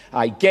it,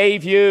 I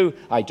gave you,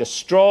 I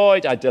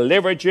destroyed, I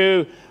delivered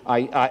you,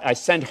 I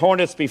sent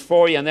hornets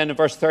before you. And then in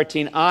verse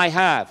 13, I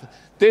have.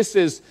 This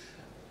is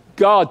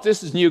God,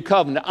 this is new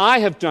covenant. I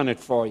have done it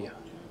for you.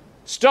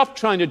 Stop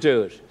trying to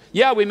do it.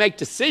 Yeah, we make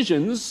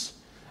decisions,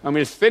 and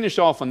we'll finish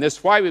off on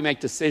this, why we make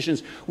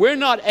decisions. We're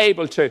not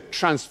able to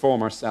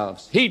transform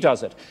ourselves. He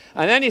does it.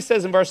 And then he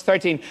says in verse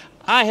 13,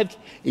 I have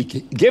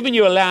given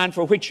you a land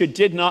for which you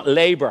did not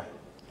labor,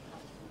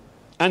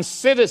 and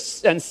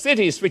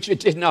cities which you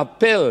did not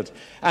build,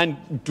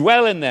 and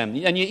dwell in them,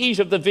 and you eat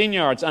of the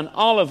vineyards and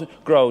olive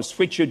groves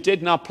which you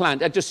did not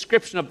plant. A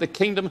description of the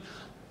kingdom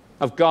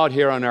of God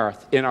here on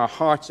earth, in our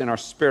hearts, in our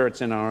spirits,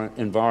 in our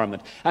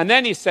environment. And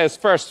then he says,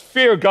 first,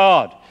 fear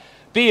God.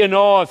 Be in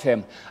awe of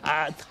him.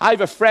 I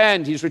have a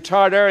friend, he's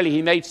retired early.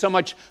 He made so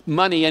much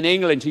money in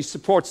England. He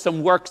supports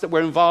some works that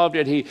we're involved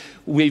in.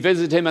 We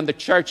visited him in the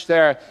church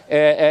there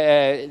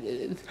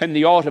in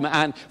the autumn,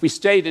 and we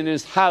stayed in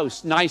his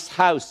house, nice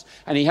house,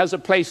 and he has a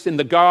place in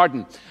the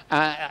garden.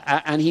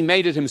 And he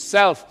made it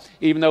himself,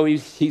 even though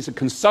he's a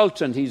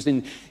consultant. He's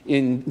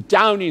in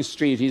Downing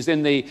Street. He's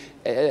in the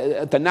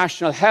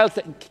National Health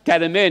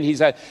Academy.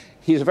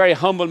 He's a very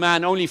humble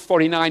man, only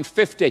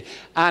 49.50,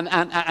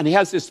 and he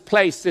has this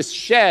place, this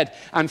shed,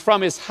 and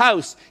from his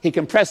house he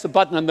can press a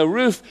button on the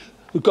roof.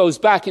 It goes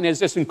back and has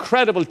this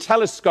incredible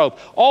telescope,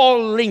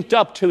 all linked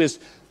up to his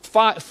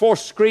 4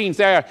 screens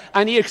there,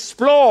 and he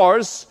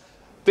explores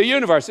the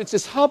universe. It's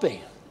his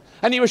hobby,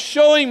 and he was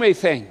showing me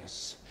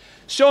things,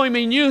 showing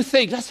me new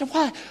things. I said,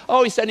 what?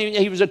 Oh, he said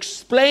he was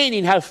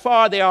explaining how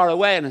far they are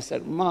away, and I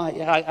said,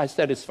 I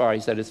said it's far. He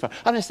said it's far,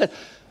 and I said,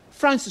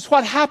 Francis,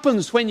 what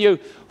happens when you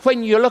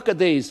look at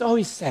these? Oh,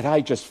 he said,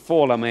 I just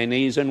fall on my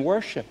knees and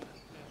worship.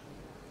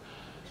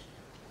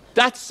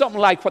 That's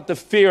something like what the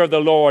fear of the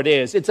Lord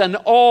is. It's an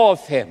awe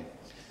of him.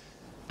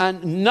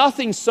 And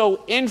nothing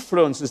so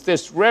influences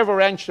this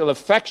reverential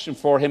affection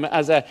for him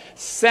as a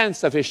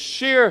sense of his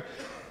sheer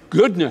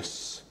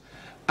goodness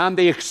and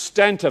the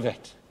extent of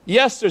it.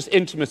 Yes, there's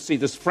intimacy,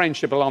 there's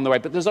friendship along the way,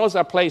 but there's also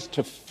a place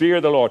to fear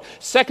the Lord.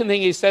 Second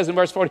thing he says in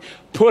verse 40,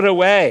 put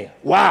away.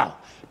 Wow.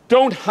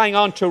 Don't hang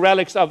on to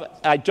relics of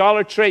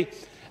idolatry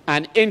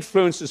and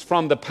influences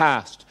from the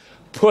past.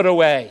 Put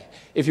away.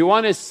 If you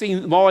want to see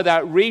more of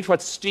that, read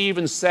what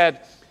Stephen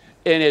said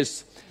in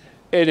his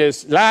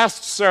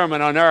last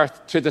sermon on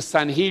earth to the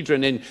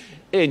Sanhedrin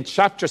in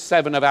chapter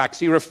 7 of Acts.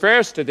 He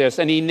refers to this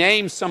and he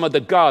names some of the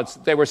gods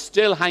they were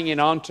still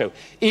hanging on to,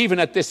 even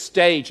at this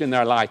stage in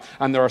their life.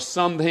 And there are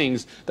some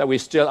things that we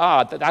still,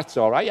 that's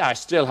all right. Yeah, I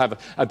still have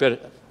a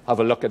bit of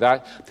a look at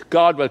that.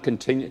 God will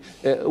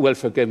will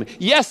forgive me.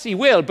 Yes, he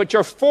will, but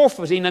you're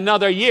forfeiting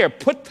another year.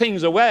 Put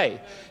things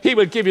away. He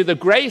will give you the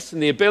grace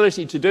and the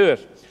ability to do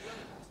it.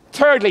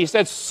 Thirdly, he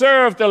said,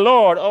 serve the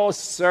Lord. Oh,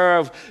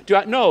 serve.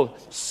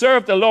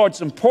 Serve the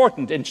Lord's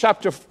important. In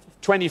chapter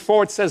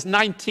 24, it says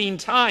 19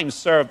 times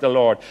serve the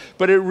Lord.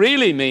 But it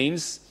really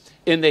means,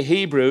 in the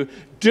Hebrew,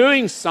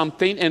 doing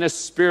something in a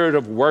spirit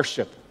of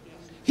worship.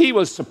 He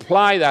will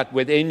supply that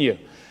within you.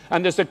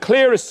 And there's a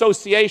clear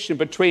association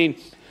between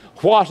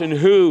what and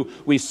who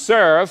we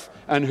serve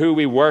and who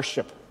we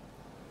worship.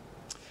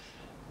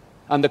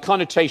 And the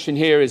connotation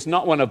here is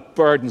not one of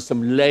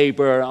burdensome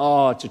labor.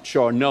 Oh, it's a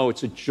chore. No,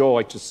 it's a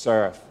joy to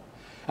serve.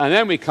 And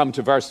then we come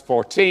to verse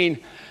 14,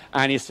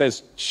 and he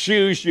says,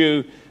 choose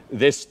you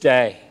this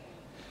day.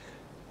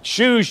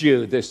 Choose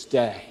you this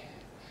day.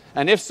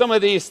 And if some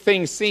of these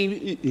things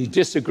seem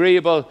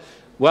disagreeable,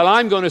 well,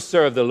 I'm going to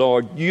serve the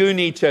Lord. You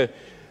need to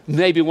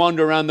maybe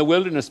wander around the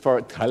wilderness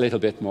for a little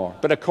bit more.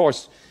 But of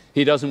course,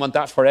 he doesn't want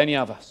that for any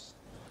of us.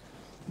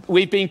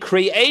 We've been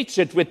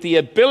created with the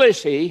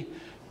ability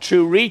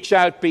to reach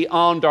out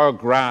beyond our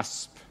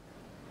grasp.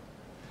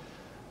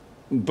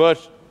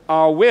 But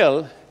our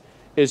will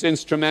is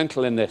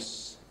instrumental in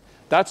this.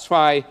 That's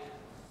why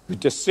the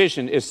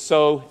decision is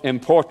so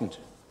important.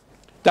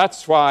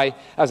 That's why,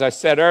 as I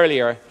said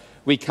earlier,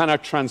 we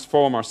cannot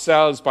transform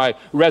ourselves by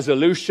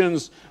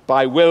resolutions,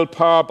 by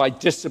willpower, by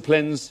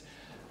disciplines,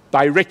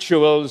 by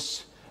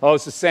rituals. Oh,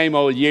 it's the same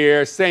old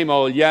year, same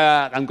old,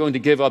 I'm going to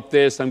give up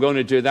this, I'm going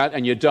to do that,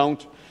 and you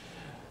don't.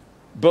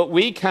 But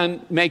we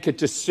can make a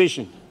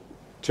decision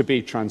to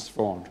be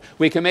transformed.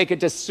 We can make a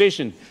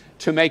decision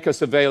to make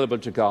us available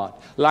to God,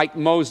 like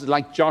Moses,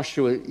 like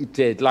Joshua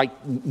did, like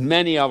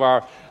many of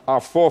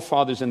our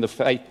forefathers in the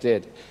faith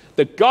did.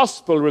 The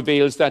gospel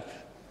reveals that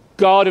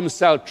God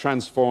himself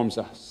transforms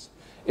us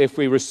if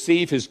we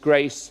receive his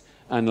grace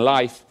and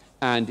life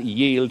and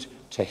yield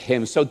to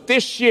him. So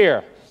this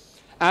year,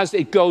 as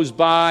it goes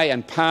by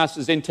and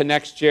passes into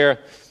next year,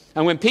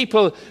 and when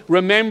people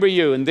remember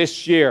you in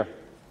this year,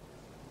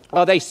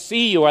 or they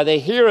see you, or they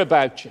hear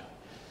about you,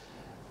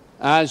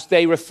 as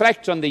they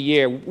reflect on the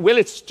year, will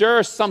it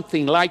stir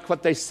something like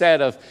what they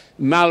said of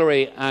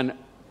Mallory and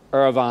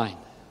Irvine?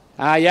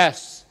 Ah,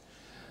 yes.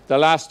 The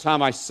last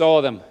time I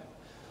saw them,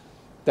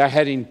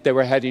 they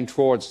were heading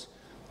towards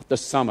the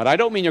summit. I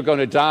don't mean you're going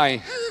to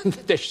die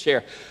this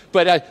year,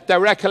 but the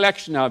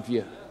recollection of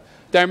you,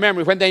 their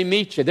memory, when they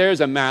meet you,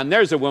 there's a man,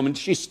 there's a woman,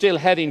 she's still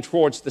heading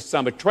towards the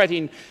summit,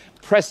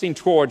 pressing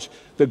towards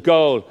the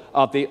goal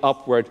of the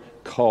upward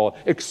call.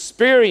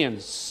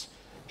 Experience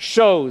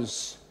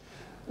shows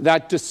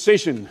that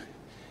decision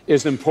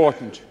is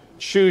important.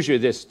 Choose you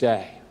this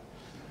day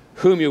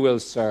whom you will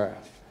serve.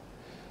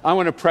 I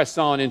want to press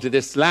on into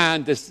this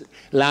land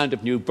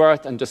of new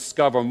birth, and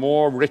discover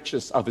more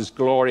riches of his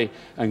glory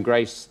and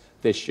grace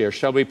this year.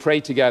 Shall we pray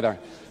together?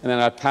 And then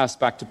I'll pass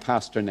back to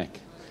Pastor Nick.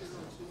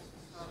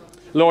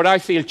 Lord, I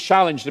feel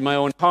challenged in my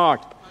own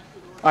heart.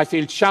 I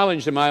feel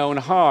challenged in my own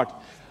heart.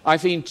 I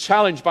feel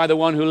challenged by the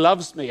one who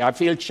loves me. I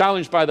feel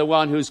challenged by the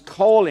one who's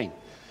calling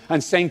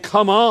and saying,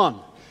 come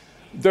on.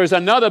 There's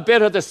another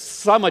bit of the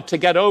summit to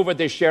get over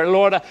this year.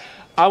 Lord,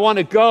 I want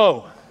to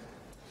go.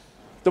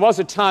 There was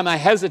a time I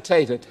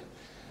hesitated.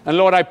 And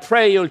Lord, I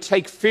pray you'll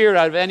take fear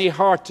out of any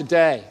heart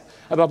today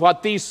about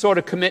what these sort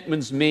of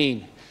commitments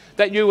mean.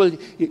 That you will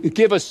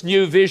give us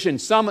new vision.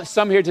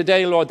 Some here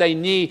today, Lord, they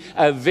need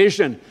a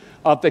vision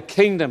of the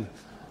kingdom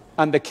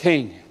and the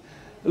King.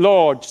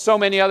 Lord, so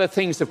many other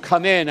things have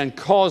come in and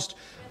caused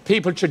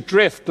people to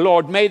drift.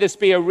 Lord, may this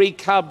be a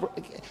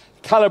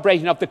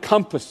recalibrating of the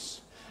compass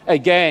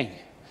again.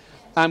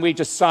 And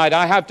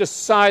I have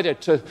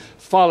decided to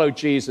follow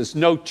Jesus,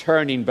 no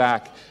turning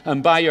back.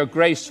 And by your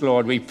grace,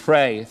 Lord, we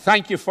pray.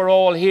 Thank you for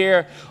all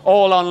here,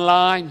 all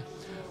online,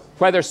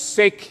 whether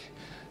sick,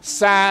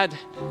 sad,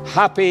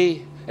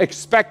 happy,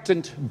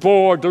 expectant,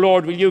 bored.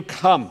 Lord, will you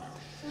come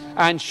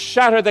and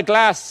shatter the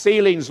glass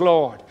ceilings,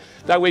 Lord,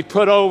 that we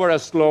put over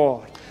us,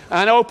 Lord,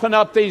 and open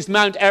up these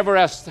Mount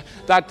Everest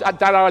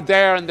that are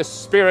there in the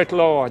Spirit,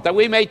 Lord, that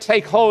we may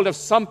take hold of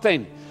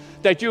something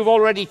that you've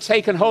already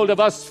taken hold of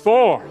us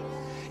for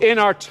in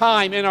our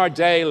time, in our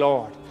day,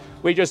 Lord.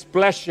 We just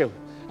bless you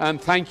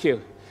and thank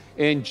you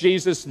in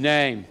Jesus'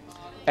 name.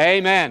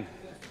 Amen.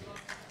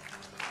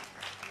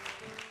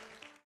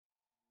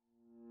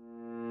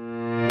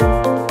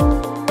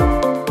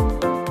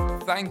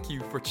 Thank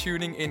you for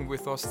tuning in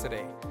with us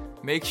today.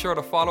 Make sure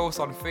to follow us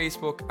on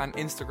Facebook and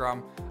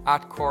Instagram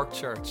at Cork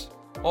Church.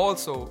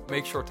 Also,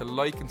 make sure to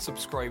like and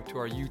subscribe to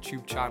our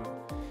YouTube channel.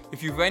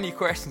 If you have any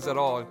questions at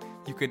all,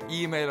 you can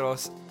email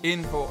us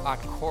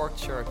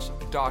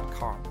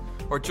info@corkchurch.com,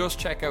 or just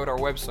check out our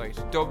website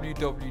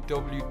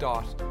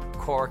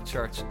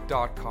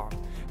www.corkchurch.com.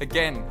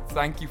 Again,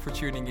 thank you for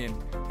tuning in,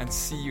 and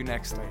see you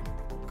next time.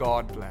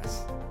 God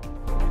bless.